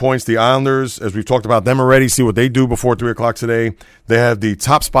 77 points. The Islanders, as we've talked about them already, see what they do before 3 o'clock today. They have the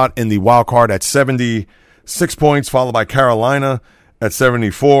top spot in the wild card at 76 points, followed by Carolina at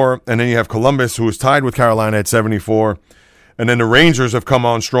 74. And then you have Columbus, who is tied with Carolina at 74. And then the Rangers have come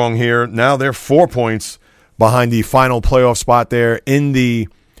on strong here. Now they're 4 points behind the final playoff spot there in the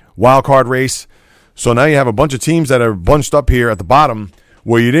wild card race. So now you have a bunch of teams that are bunched up here at the bottom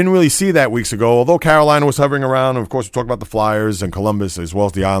where you didn't really see that weeks ago, although Carolina was hovering around. And of course, we talked about the Flyers and Columbus as well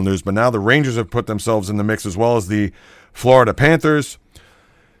as the Islanders. But now the Rangers have put themselves in the mix as well as the Florida Panthers.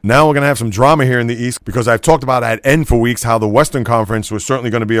 Now we're going to have some drama here in the East because I've talked about at end for weeks how the Western Conference was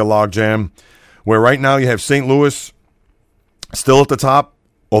certainly going to be a logjam, where right now you have St. Louis still at the top,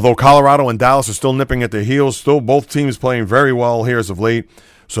 although Colorado and Dallas are still nipping at their heels. Still both teams playing very well here as of late.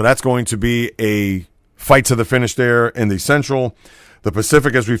 So that's going to be a fight to the finish there in the Central. The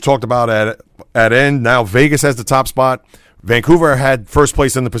Pacific, as we've talked about at end, now Vegas has the top spot. Vancouver had first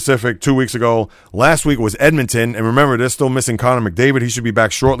place in the Pacific 2 weeks ago. Last week was Edmonton. And remember, they're still missing Connor McDavid. He should be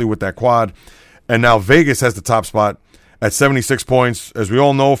back shortly with that quad. And now Vegas has the top spot at 76 points. As we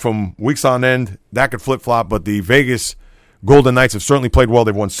all know from weeks on end, that could flip-flop. But the Vegas Golden Knights have certainly played well.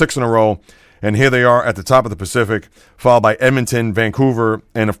 They've won 6 in a row. And here they are at the top of the Pacific, followed by Edmonton, Vancouver,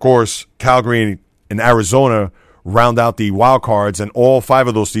 and, of course, Calgary and Arizona round out the wild cards. And all 5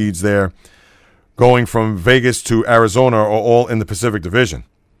 of those seeds there, going from Vegas to Arizona, are all in the Pacific Division.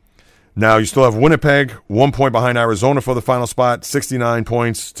 Now, you still have Winnipeg, 1 point behind Arizona for the final spot, 69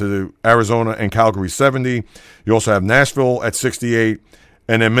 points to Arizona and Calgary 70. You also have Nashville at 68,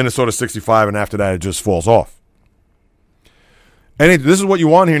 and then Minnesota 65, and after that it just falls off. And this is what you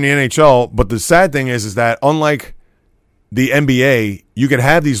want here in the NHL, but the sad thing is that unlike the NBA, you can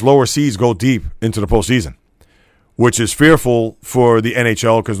have these lower seeds go deep into the postseason, which is fearful for the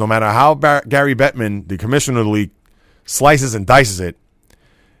NHL because no matter how Gary Bettman, the commissioner of the league, slices and dices it,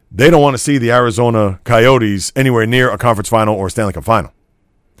 they don't want to see the Arizona Coyotes anywhere near a conference final or a Stanley Cup final.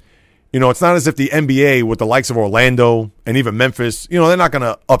 You know, it's not as if the NBA with the likes of Orlando and even Memphis, you know, they're not going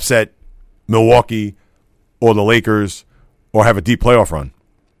to upset Milwaukee or the Lakers or have a deep playoff run.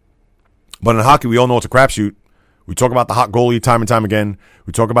 But in hockey, we all know it's a crapshoot. We talk about the hot goalie time and time again.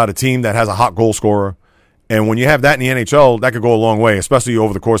 We talk about a team that has a hot goal scorer. And when you have that in the NHL, that could go a long way, especially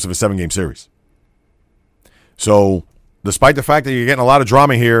over the course of a 7-game series. So, despite the fact that you're getting a lot of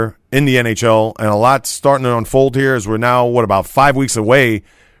drama here in the NHL and a lot starting to unfold here as we're now, about 5 weeks away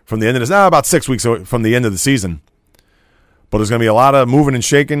from the end of this, now about 6 weeks away from the end of the season. But there's going to be a lot of moving and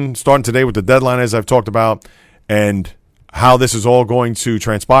shaking starting today with the deadline, as I've talked about, and how this is all going to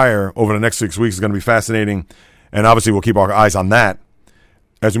transpire over the next 6 weeks is going to be fascinating. And obviously we'll keep our eyes on that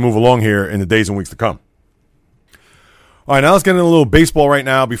as we move along here in the days and weeks to come. All right, now let's get into a little baseball right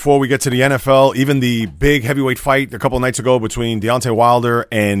now before we get to the NFL. Even the big heavyweight fight a couple of nights ago between Deontay Wilder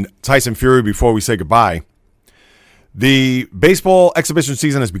and Tyson Fury before we say goodbye. The baseball exhibition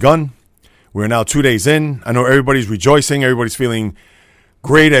season has begun. We're now 2 days in. I know everybody's rejoicing. Everybody's feeling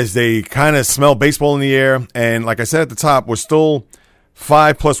great as they kind of smell baseball in the air. And like I said at the top, we're still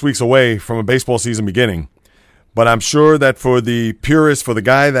 5+ weeks away from a baseball season beginning. But I'm sure that for the purist, for the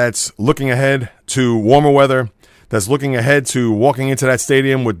guy that's looking ahead to warmer weather, that's looking ahead to walking into that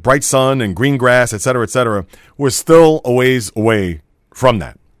stadium with bright sun and green grass, et cetera, we're still a ways away from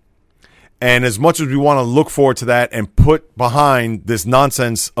that. And as much as we want to look forward to that and put behind this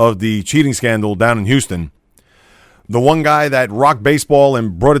nonsense of the cheating scandal down in Houston, the one guy that rocked baseball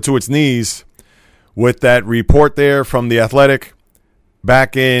and brought it to its knees with that report there from The Athletic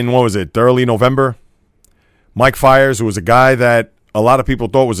back in, early November, Mike Fiers, who was a guy that a lot of people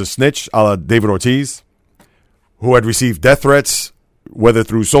thought was a snitch, a la David Ortiz, who had received death threats, whether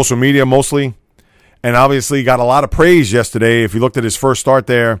through social media mostly, and obviously got a lot of praise yesterday if you looked at his first start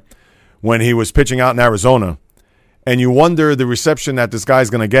there when he was pitching out in Arizona. And you wonder the reception that this guy's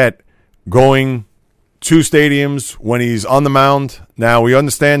going to get going 2 stadiums when he's on the mound. Now, we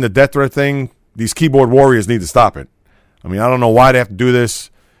understand the death threat thing. These keyboard warriors need to stop it. I mean, I don't know why they have to do this.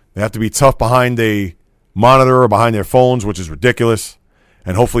 They have to be tough behind a monitor or behind their phones, which is ridiculous.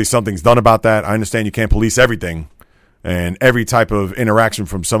 And hopefully something's done about that. I understand you can't police everything and every type of interaction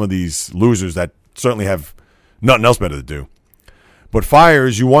from some of these losers that certainly have nothing else better to do. But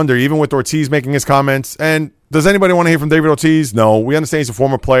Fiers, you wonder, even with Ortiz making his comments, and does anybody want to hear from David Ortiz? No. We understand he's a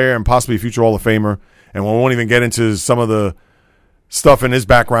former player and possibly a future Hall of Famer, and we won't even get into some of the stuff in his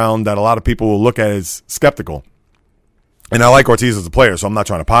background that a lot of people will look at as skeptical. And I like Ortiz as a player, so I'm not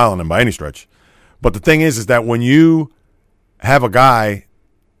trying to pile on him by any stretch. But the thing is that when you have a guy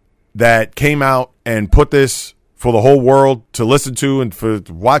that came out and put this for the whole world to listen to and to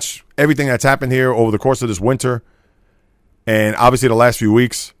watch everything that's happened here over the course of this winter, and obviously the last few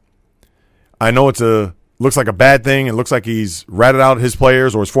weeks, I know looks like a bad thing. It looks like he's ratted out his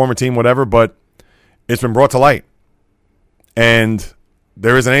players or his former team, whatever, but it's been brought to light. And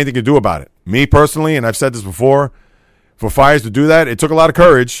there isn't anything to do about it. Me personally, and I've said this before, for Fiers to do that, it took a lot of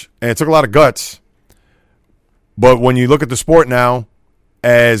courage and it took a lot of guts. But when you look at the sport now,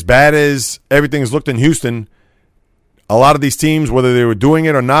 as bad as everything's looked in Houston, a lot of these teams, whether they were doing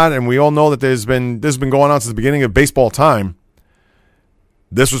it or not, and we all know that this has been going on since the beginning of baseball time,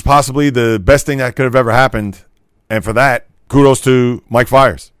 this was possibly the best thing that could have ever happened. And for that, kudos to Mike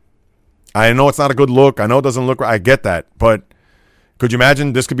Fiers. I know it's not a good look. I know it doesn't look right. I get that. But could you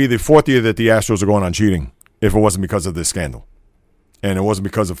imagine this could be the fourth year that the Astros are going on cheating if it wasn't because of this scandal? And it wasn't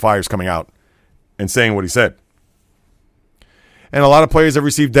because of Fiers coming out and saying what he said. And a lot of players have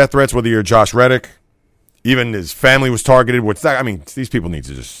received death threats, whether you're Josh Reddick. Even his family was targeted. These people need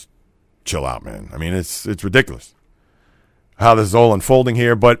to just chill out, man. I mean, it's ridiculous how this is all unfolding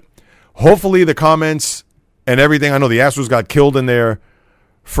here. But hopefully the comments and everything, I know the Astros got killed in their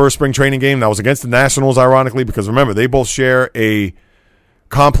first spring training game. That was against the Nationals, ironically, because remember, they both share a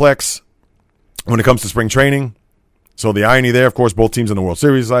complex when it comes to spring training. So the irony there, of course, both teams in the World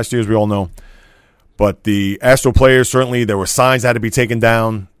Series last year, as we all know. But the Astro players, certainly there were signs that had to be taken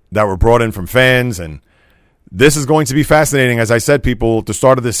down that were brought in from fans. And this is going to be fascinating, as I said, people, at the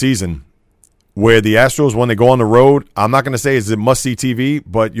start of this season, where the Astros, when they go on the road, I'm not going to say is it must-see TV,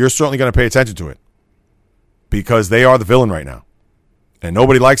 but you're certainly going to pay attention to it because they are the villain right now. And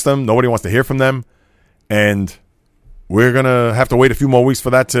nobody likes them. Nobody wants to hear from them. And we're going to have to wait a few more weeks for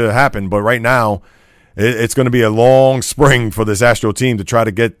that to happen. But right now, it's going to be a long spring for this Astro team to try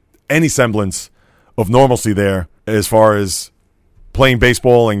to get any semblance of normalcy there as far as playing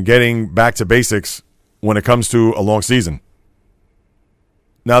baseball and getting back to basics when it comes to a long season.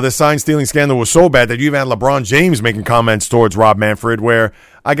 Now, this sign-stealing scandal was so bad that you even had LeBron James making comments towards Rob Manfred, where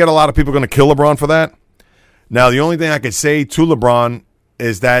I get a lot of people going to kill LeBron for that. Now, the only thing I could say to LeBron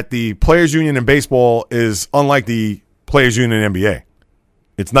is that the Players Union in baseball is unlike the Players Union in NBA.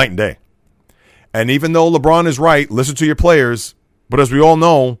 It's night and day. And even though LeBron is right, listen to your players, but as we all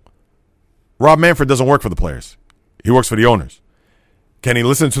know, Rob Manfred doesn't work for the players. He works for the owners. Can he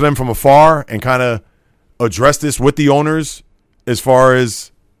listen to them from afar and kind of address this with the owners as far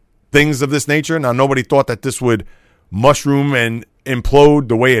as things of this nature? Now, nobody thought that this would mushroom and implode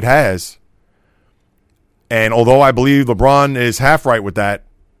the way it has. And although I believe LeBron is half right with that,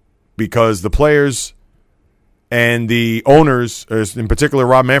 because the players and the owners, in particular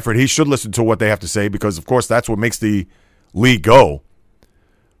Rob Manfred, he should listen to what they have to say because, of course, that's what makes the league go.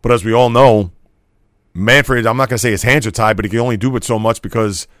 But as we all know, Manfred, I'm not going to say his hands are tied, but he can only do it so much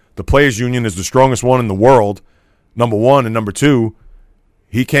because the Players Union is the strongest one in the world, number one. And number two,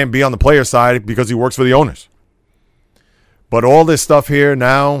 he can't be on the player side because he works for the owners. But all this stuff here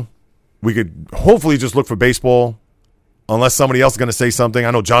now, we could hopefully just look for baseball unless somebody else is going to say something. I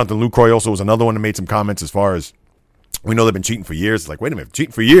know Jonathan Lucroy also was another one that made some comments as far as we know they've been cheating for years. It's like, wait a minute,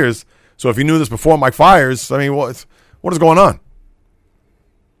 cheating for years? So if you knew this before Mike Fiers, I mean, what is going on?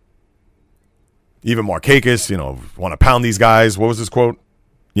 Even Markakis, want to pound these guys. What was his quote?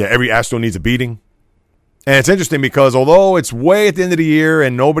 Yeah, every Astro needs a beating. And it's interesting because although it's way at the end of the year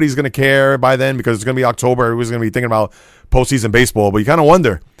and nobody's going to care by then because it's going to be October, everybody's going to be thinking about postseason baseball, but you kind of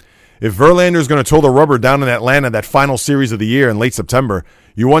wonder if Verlander's going to toe the rubber down in Atlanta, that final series of the year in late September,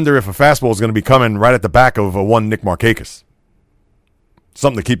 you wonder if a fastball is going to be coming right at the back of a one Nick Markakis.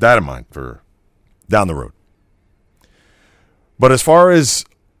 Something to keep that in mind for down the road. But as far as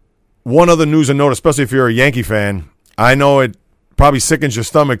one other news and note, especially if you're a Yankee fan, I know it probably sickens your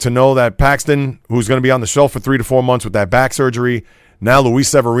stomach to know that Paxton, who's going to be on the shelf for 3 to 4 months with that back surgery, now Luis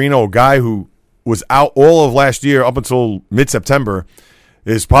Severino, a guy who was out all of last year up until mid-September,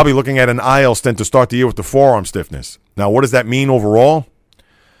 is probably looking at an IL stint to start the year with the forearm stiffness. Now, what does that mean overall?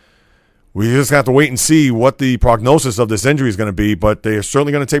 We just have to wait and see what the prognosis of this injury is going to be, but they are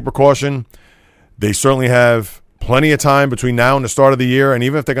certainly going to take precaution. They certainly have plenty of time between now and the start of the year, and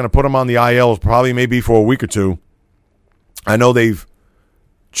even if they're going to put him on the IL, probably maybe for a week or two. I know they've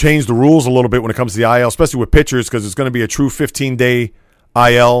changed the rules a little bit when it comes to the IL, especially with pitchers, because it's going to be a true 15-day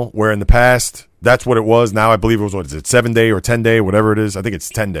IL, where in the past That's what it was. Now I believe it was, 7-day or 10-day, whatever it is. I think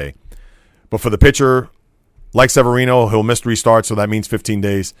it's 10-day. But for the pitcher, like Severino, he'll miss 3 starts, so that means 15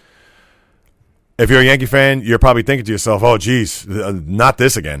 days. If you're a Yankee fan, you're probably thinking to yourself, oh, geez, not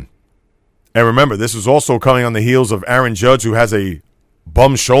this again. And remember, this is also coming on the heels of Aaron Judge, who has a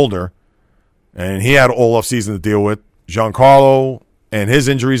bum shoulder, and he had all offseason to deal with. Giancarlo and his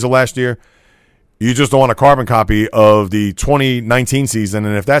injuries of last year. You just don't want a carbon copy of the 2019 season,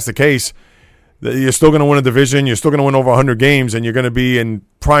 and if that's the case, you're still going to win a division, you're still going to win over 100 games, and you're going to be in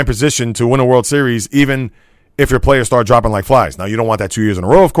prime position to win a World Series, even if your players start dropping like flies. Now, you don't want that 2 years in a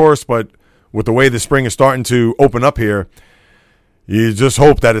row, of course, but with the way the spring is starting to open up here, you just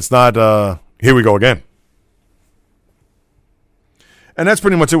hope that it's not, here we go again. And that's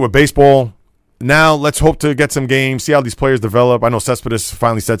pretty much it with baseball. Now, let's hope to get some games, see how these players develop. I know Cespedes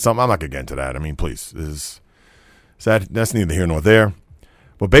finally said something. I'm not going to get into that. I mean, please. That's neither here nor there.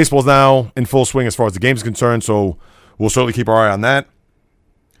 But baseball's now in full swing as far as the game is concerned, so we'll certainly keep our eye on that.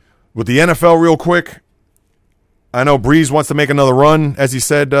 With the NFL real quick, I know Breeze wants to make another run, as he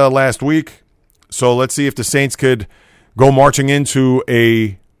said last week. So let's see if the Saints could go marching into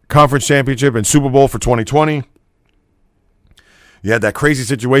a conference championship and Super Bowl for 2020. You had that crazy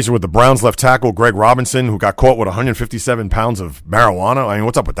situation with the Browns left tackle, Greg Robinson, who got caught with 157 pounds of marijuana. I mean,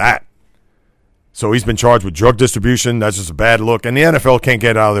 what's up with that? So he's been charged with drug distribution. That's just a bad look. And the NFL can't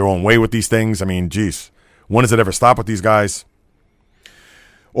get out of their own way with these things. I mean, geez, when does it ever stop with these guys?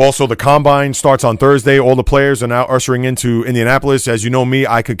 Also, the Combine starts on Thursday. All the players are now ushering into Indianapolis. As you know me,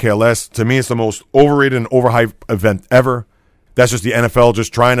 I could care less. To me, it's the most overrated and overhyped event ever. That's just the NFL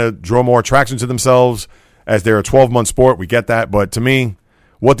just trying to draw more attraction to themselves. As they're a 12-month sport, we get that. But to me,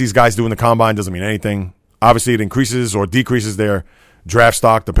 what these guys do in the Combine doesn't mean anything. Obviously, it increases or decreases their draft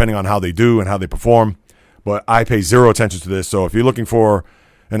stock depending on how they do and how they perform. But I pay zero attention to this. So if you're looking for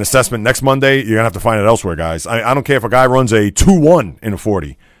an assessment next Monday, you're going to have to find it elsewhere, guys. I don't care if a guy runs a 2.1 in a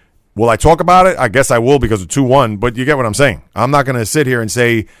 40. Will I talk about it? I guess I will because of 2.1, but you get what I'm saying. I'm not going to sit here and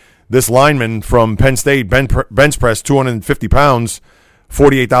say this lineman from Penn State bench press 250 pounds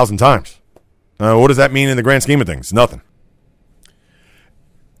 48,000 times. What does that mean in the grand scheme of things? Nothing.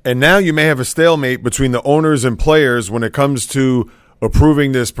 And now you may have a stalemate between the owners and players when it comes to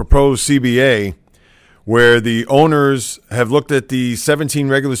approving this proposed CBA, where the owners have looked at the 17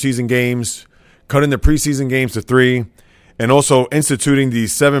 regular season games, cutting the preseason games to 3, and also instituting the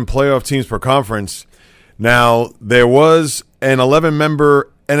 7 playoff teams per conference. Now, there was an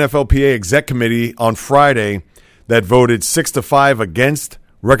 11-member NFLPA exec committee on Friday that voted 6-5 against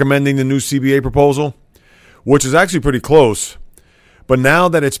recommending the new CBA proposal, which is actually pretty close. But now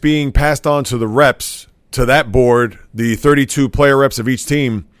that it's being passed on to the reps, to that board, the 32 player reps of each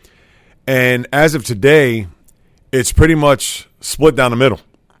team, and as of today, it's pretty much split down the middle.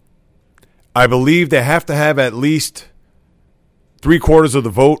 I believe they have to have at least 3/4 of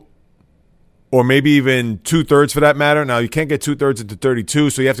the vote, or maybe even 2/3 for that matter. Now, you can't get 2/3 into 32,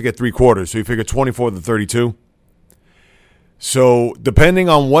 so you have to get 3/4. So you figure 24 to 32. So depending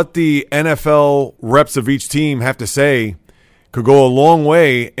on what the NFL reps of each team have to say, could go a long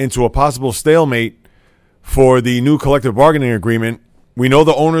way into a possible stalemate for the new collective bargaining agreement. We know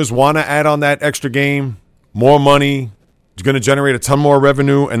the owners want to add on that extra game, more money. It's going to generate a ton more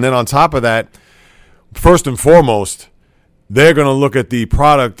revenue. And then on top of that, first and foremost, they're going to look at the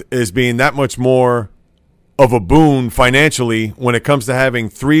product as being that much more of a boon financially when it comes to having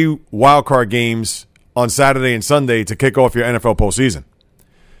 3 wildcard games on Saturday and Sunday to kick off your NFL postseason.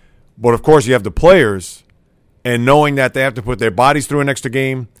 But, of course, you have the players, and knowing that they have to put their bodies through an extra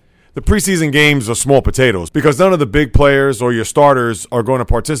game. The preseason games are small potatoes because none of the big players or your starters are going to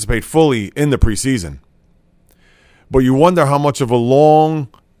participate fully in the preseason. But you wonder how much of a long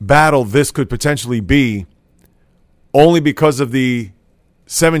battle this could potentially be only because of the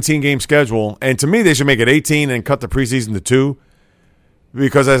 17-game schedule. And to me, they should make it 18 and cut the preseason to 2.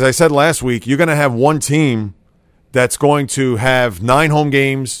 Because as I said last week, you're going to have one team that's going to have 9 home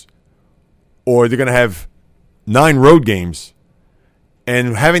games, or they're going to have 9 road games.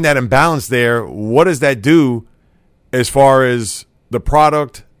 And having that imbalance there, what does that do as far as the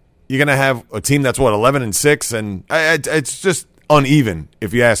product? You're going to have a team that's, 11-6, and it's just uneven,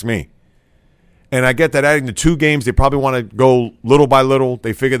 if you ask me. And I get that adding the 2 games, they probably want to go little by little.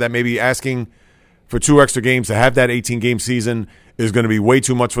 They figure that maybe asking for 2 extra games to have that 18-game season is going to be way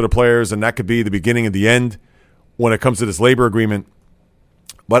too much for the players, and that could be the beginning of the end when it comes to this labor agreement.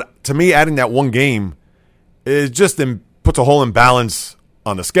 But to me, adding that 1 game is just puts a whole imbalance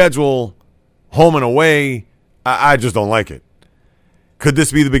on the schedule, home and away. I just don't like it. Could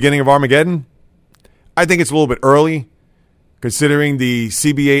this be the beginning of Armageddon? I think it's a little bit early considering the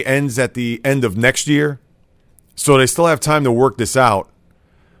CBA ends at the end of next year. So they still have time to work this out.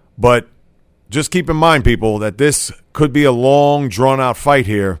 But just keep in mind, people, that this could be a long, drawn-out fight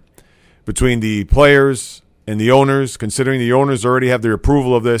here between the players and the owners, considering the owners already have their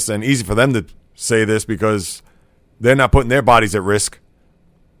approval of this, and easy for them to say this because they're not putting their bodies at risk.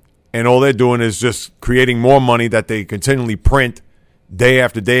 And all they're doing is just creating more money that they continually print day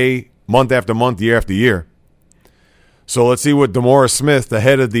after day, month after month, year after year. So let's see what DeMaurice Smith, the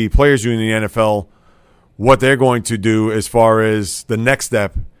head of the Players Union in the NFL, what they're going to do as far as the next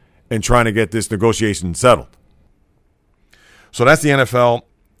step in trying to get this negotiation settled. So that's the NFL.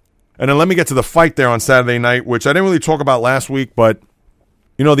 And then let me get to the fight there on Saturday night, which I didn't really talk about last week, but,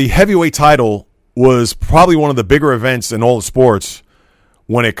 you know, the heavyweight title was probably one of the bigger events in all the sports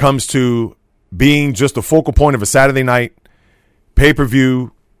when it comes to being just the focal point of a Saturday night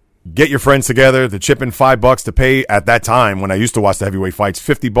pay-per-view. Get your friends together to chip in $5 to pay at that time when I used to watch the heavyweight fights,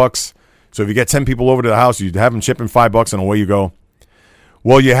 $50. So if you get 10 people over to the house, you'd have them chip in $5 and away you go.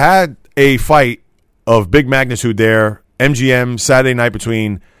 Well, you had a fight of big magnitude there, MGM, Saturday night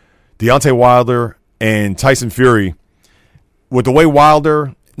between Deontay Wilder and Tyson Fury. With the way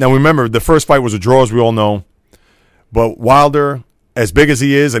Wilder, now remember, the first fight was a draw, as we all know. But Wilder, as big as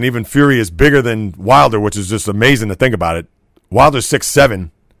he is, and even Fury is bigger than Wilder, which is just amazing to think about it. Wilder's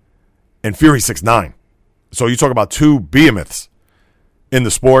 6'7", and Fury's 6'9". So you talk about two behemoths in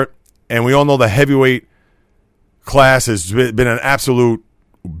the sport. And we all know the heavyweight class has been an absolute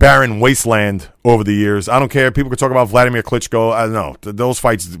barren wasteland over the years. I don't care. People could talk about Vladimir Klitschko. I don't know. Those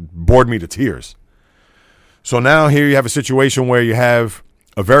fights bored me to tears. So now here you have a situation where you have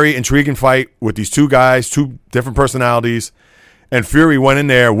a very intriguing fight with these two guys, two different personalities, and Fury went in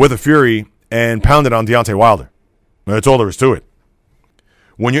there with a Fury and pounded on Deontay Wilder. That's all there is to it.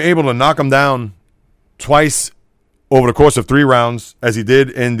 When you're able to knock him down twice over the course of 3 rounds, as he did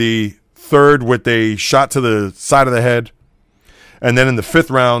in the third with a shot to the side of the head, and then in the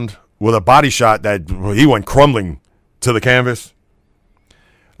 5th round with a body shot that he went crumbling to the canvas.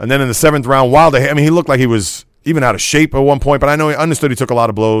 And then in the 7th round, Wilder, I mean, he looked like he was even out of shape at one point, but I know he understood he took a lot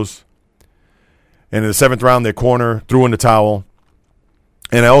of blows. And in the 7th round, their corner threw in the towel.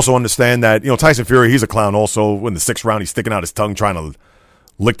 And I also understand that, you know, Tyson Fury, he's a clown also. In the 6th round, he's sticking out his tongue trying to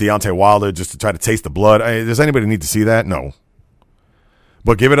lick Deontay Wilder just to try to taste the blood. Does anybody need to see that? No.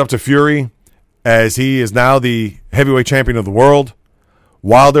 But give it up to Fury, as he is now the heavyweight champion of the world.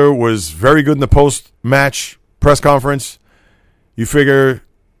 Wilder was very good in the post-match press conference. You figure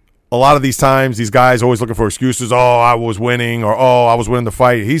a lot of these times, these guys always looking for excuses. Oh, I was winning, or oh, I was winning the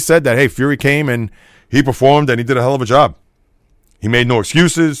fight. He said that, hey, Fury came and he performed and he did a hell of a job. He made no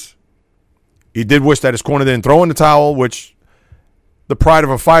excuses. He did wish that his corner didn't throw in the towel, which the pride of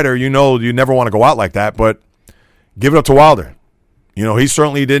a fighter, you know, you never want to go out like that, but give it up to Wilder. You know, he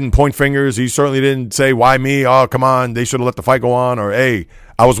certainly didn't point fingers. He certainly didn't say, why me? Oh, come on. They should have let the fight go on. Or, hey,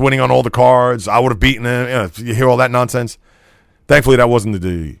 I was winning on all the cards. I would have beaten him. You know, you hear all that nonsense. Thankfully, that wasn't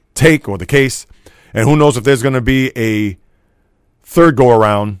the take or the case. And who knows if there's going to be a third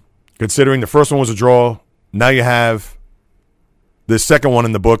go-around, considering the first one was a draw. Now you have the second one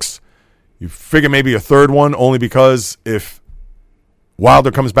in the books. You figure maybe a third one, only because if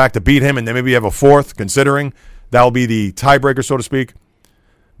Wilder comes back to beat him and then maybe you have a fourth, considering that will be the tiebreaker, so to speak.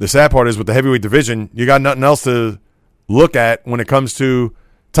 The sad part is with the heavyweight division, you got nothing else to look at when it comes to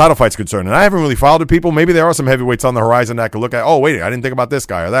title fights concerned. And I haven't really followed people. Maybe there are some heavyweights on the horizon that I could look at. Oh, wait, I didn't think about this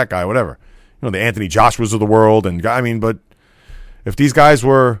guy or that guy, whatever. You know, the Anthony Joshuas of the world. And I mean, but if these guys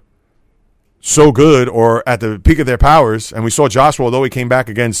were so good or at the peak of their powers, and we saw Joshua, although he came back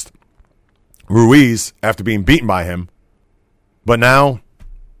against Ruiz after being beaten by him, but now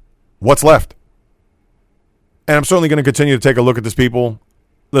what's left? And I'm certainly going to continue to take a look at this, people.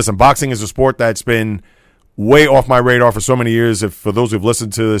 Listen, boxing is a sport that's been way off my radar for so many years, for those who've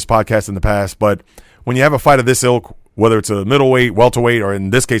listened to this podcast in the past. But when you have a fight of this ilk, whether it's a middleweight, welterweight, or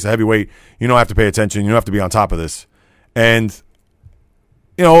in this case a heavyweight, you don't have to pay attention. You don't have to be on top of this. And,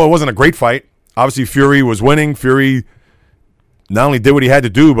 you know, it wasn't a great fight. Obviously, Fury was winning. Fury not only did what he had to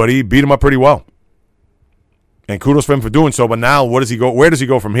do, but he beat him up pretty well. And kudos for him for doing so. But now, where does he go? Where does he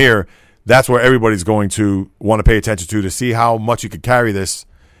go from here? That's where everybody's going to want to pay attention to see how much he could carry this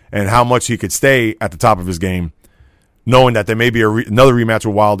and how much he could stay at the top of his game, knowing that there may be another rematch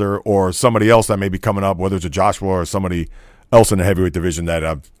with Wilder or somebody else that may be coming up, whether it's a Joshua or somebody else in the heavyweight division that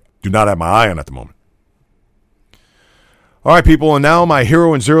I do not have my eye on at the moment. All right, people, and now my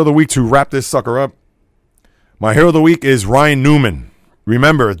hero and zero of the week to wrap this sucker up. My hero of the week is Ryan Newman.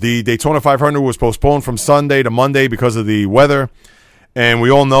 Remember, the Daytona 500 was postponed from Sunday to Monday because of the weather, and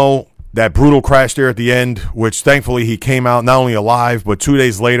we all know that brutal crash there at the end, which thankfully he came out not only alive, but 2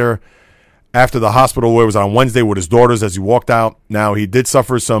 days later after the hospital, where it was on Wednesday with his daughters as he walked out. Now, he did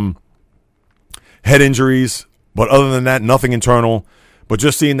suffer some head injuries, but other than that, nothing internal. But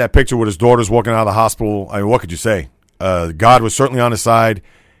just seeing that picture with his daughters walking out of the hospital, I mean, what could you say? God was certainly on his side.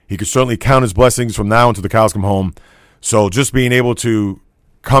 He could certainly count his blessings from now until the cows come home. So just being able to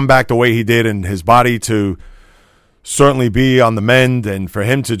come back the way he did and his body to certainly be on the mend, and for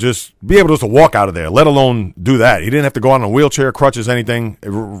him to just be able to walk out of there, let alone do that. He didn't have to go out on a wheelchair, crutches, anything.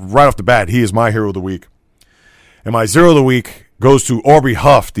 Right off the bat, he is my hero of the week. And my zero of the week goes to Aubrey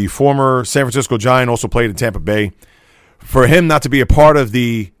Huff, the former San Francisco Giant, also played in Tampa Bay. For him not to be a part of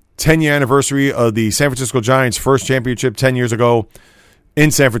the 10-year anniversary of the San Francisco Giants' first championship 10 years ago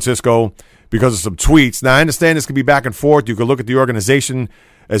in San Francisco because of some tweets. Now, I understand this could be back and forth. You could look at the organization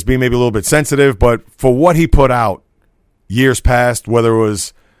as being maybe a little bit sensitive, but for what he put out years past, whether it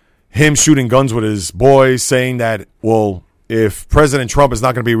was him shooting guns with his boys, saying that, well, if President Trump is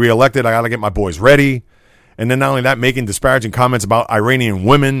not going to be reelected, I got to get my boys ready. And then not only that, making disparaging comments about Iranian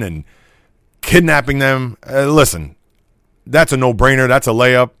women and kidnapping them. Listen, that's a no-brainer. That's a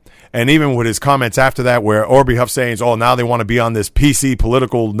layup. And even with his comments after that, where Aubrey Huff saying, oh, now they want to be on this PC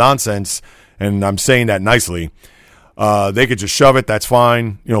political nonsense, and I'm saying that nicely, they could just shove it. That's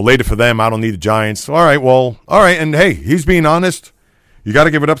fine. Later for them. I don't need the Giants. All right. Well, all right. And hey, he's being honest. You got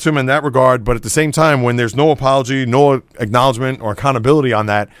to give it up to him in that regard. But at the same time, when there's no apology, no acknowledgement or accountability on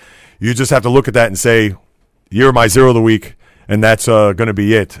that, you just have to look at that and say, you're my zero of the week. And that's going to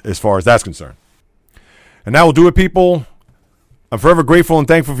be it as far as that's concerned. And that will do it, people. I'm forever grateful and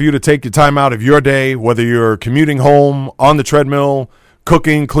thankful for you to take your time out of your day, whether you're commuting home, on the treadmill,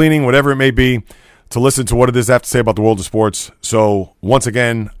 cooking, cleaning, whatever it may be, to listen to what it is I have to say about the world of sports. So once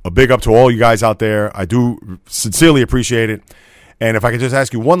again, a big up to all you guys out there. I do sincerely appreciate it. And if I could just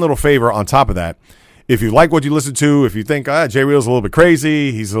ask you one little favor on top of that, if you like what you listen to, if you think, Jay Reel's a little bit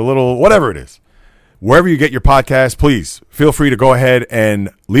crazy, he's a little, whatever it is, wherever you get your podcast, please feel free to go ahead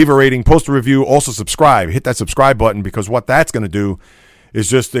and leave a rating, post a review, also subscribe. Hit that subscribe button, because what that's going to do is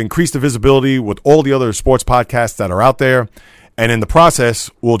just increase the visibility with all the other sports podcasts that are out there. And in the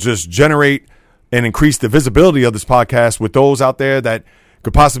process, we'll just generate and increase the visibility of this podcast with those out there that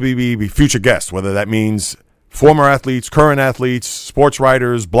could possibly be future guests, whether that means former athletes, current athletes, sports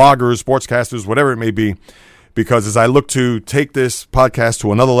writers, bloggers, sportscasters, whatever it may be. Because as I look to take this podcast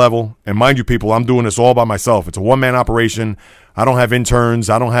to another level, and mind you, people, I'm doing this all by myself. It's a one-man operation. I don't have interns.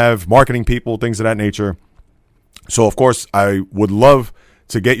 I don't have marketing people, things of that nature. So, of course, I would love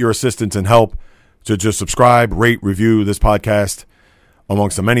to get your assistance and help to just subscribe, rate, review this podcast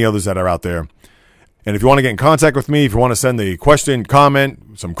amongst the many others that are out there. And if you want to get in contact with me, if you want to send a question,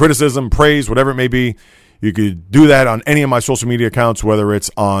 comment, some criticism, praise, whatever it may be, you could do that on any of my social media accounts, whether it's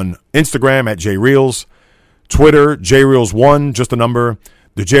on Instagram at JReels, Twitter, JReels1, just a number,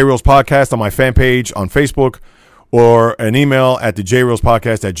 the JReels podcast on my fan page on Facebook, or an email at the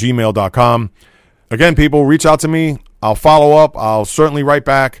JReelsPodcast@gmail.com. Again, people, reach out to me. I'll follow up. I'll certainly write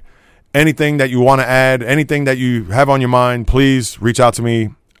back. Anything that you want to add, anything that you have on your mind, please reach out to me.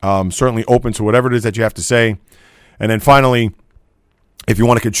 I'm certainly open to whatever it is that you have to say. And then finally, if you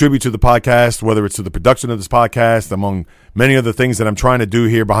want to contribute to the podcast, whether it's to the production of this podcast, among many other things that I'm trying to do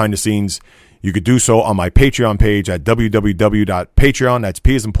here behind the scenes, you could do so on my Patreon page at www.patreon, that's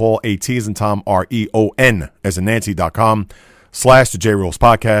P as in Paul, A-T as in Tom, R-E-O-N as in Nancy.com, /the J Reels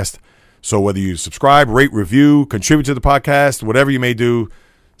podcast. So whether you subscribe, rate, review, contribute to the podcast, whatever you may do,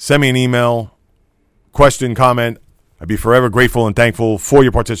 send me an email, question, comment. I'd be forever grateful and thankful for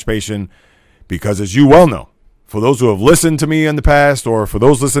your participation, because as you well know, for those who have listened to me in the past or for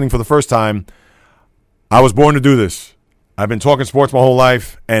those listening for the first time, I was born to do this. I've been talking sports my whole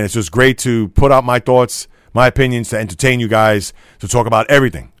life, and it's just great to put out my thoughts, my opinions, to entertain you guys, to talk about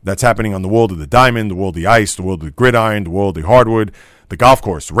everything that's happening on the world of the diamond, the world of the ice, the world of the gridiron, the world of the hardwood, the golf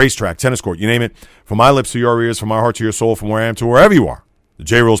course, the racetrack, tennis court, you name it. From my lips to your ears, from my heart to your soul, from where I am to wherever you are. The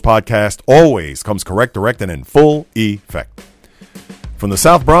J Reels podcast always comes correct, direct, and in full effect. From the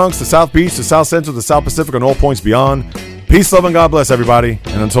South Bronx, the South Beach, the South Central, the South Pacific, and all points beyond, peace, love, and God bless everybody.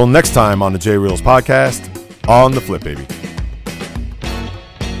 And until next time on the J Reels podcast, on the flip, baby.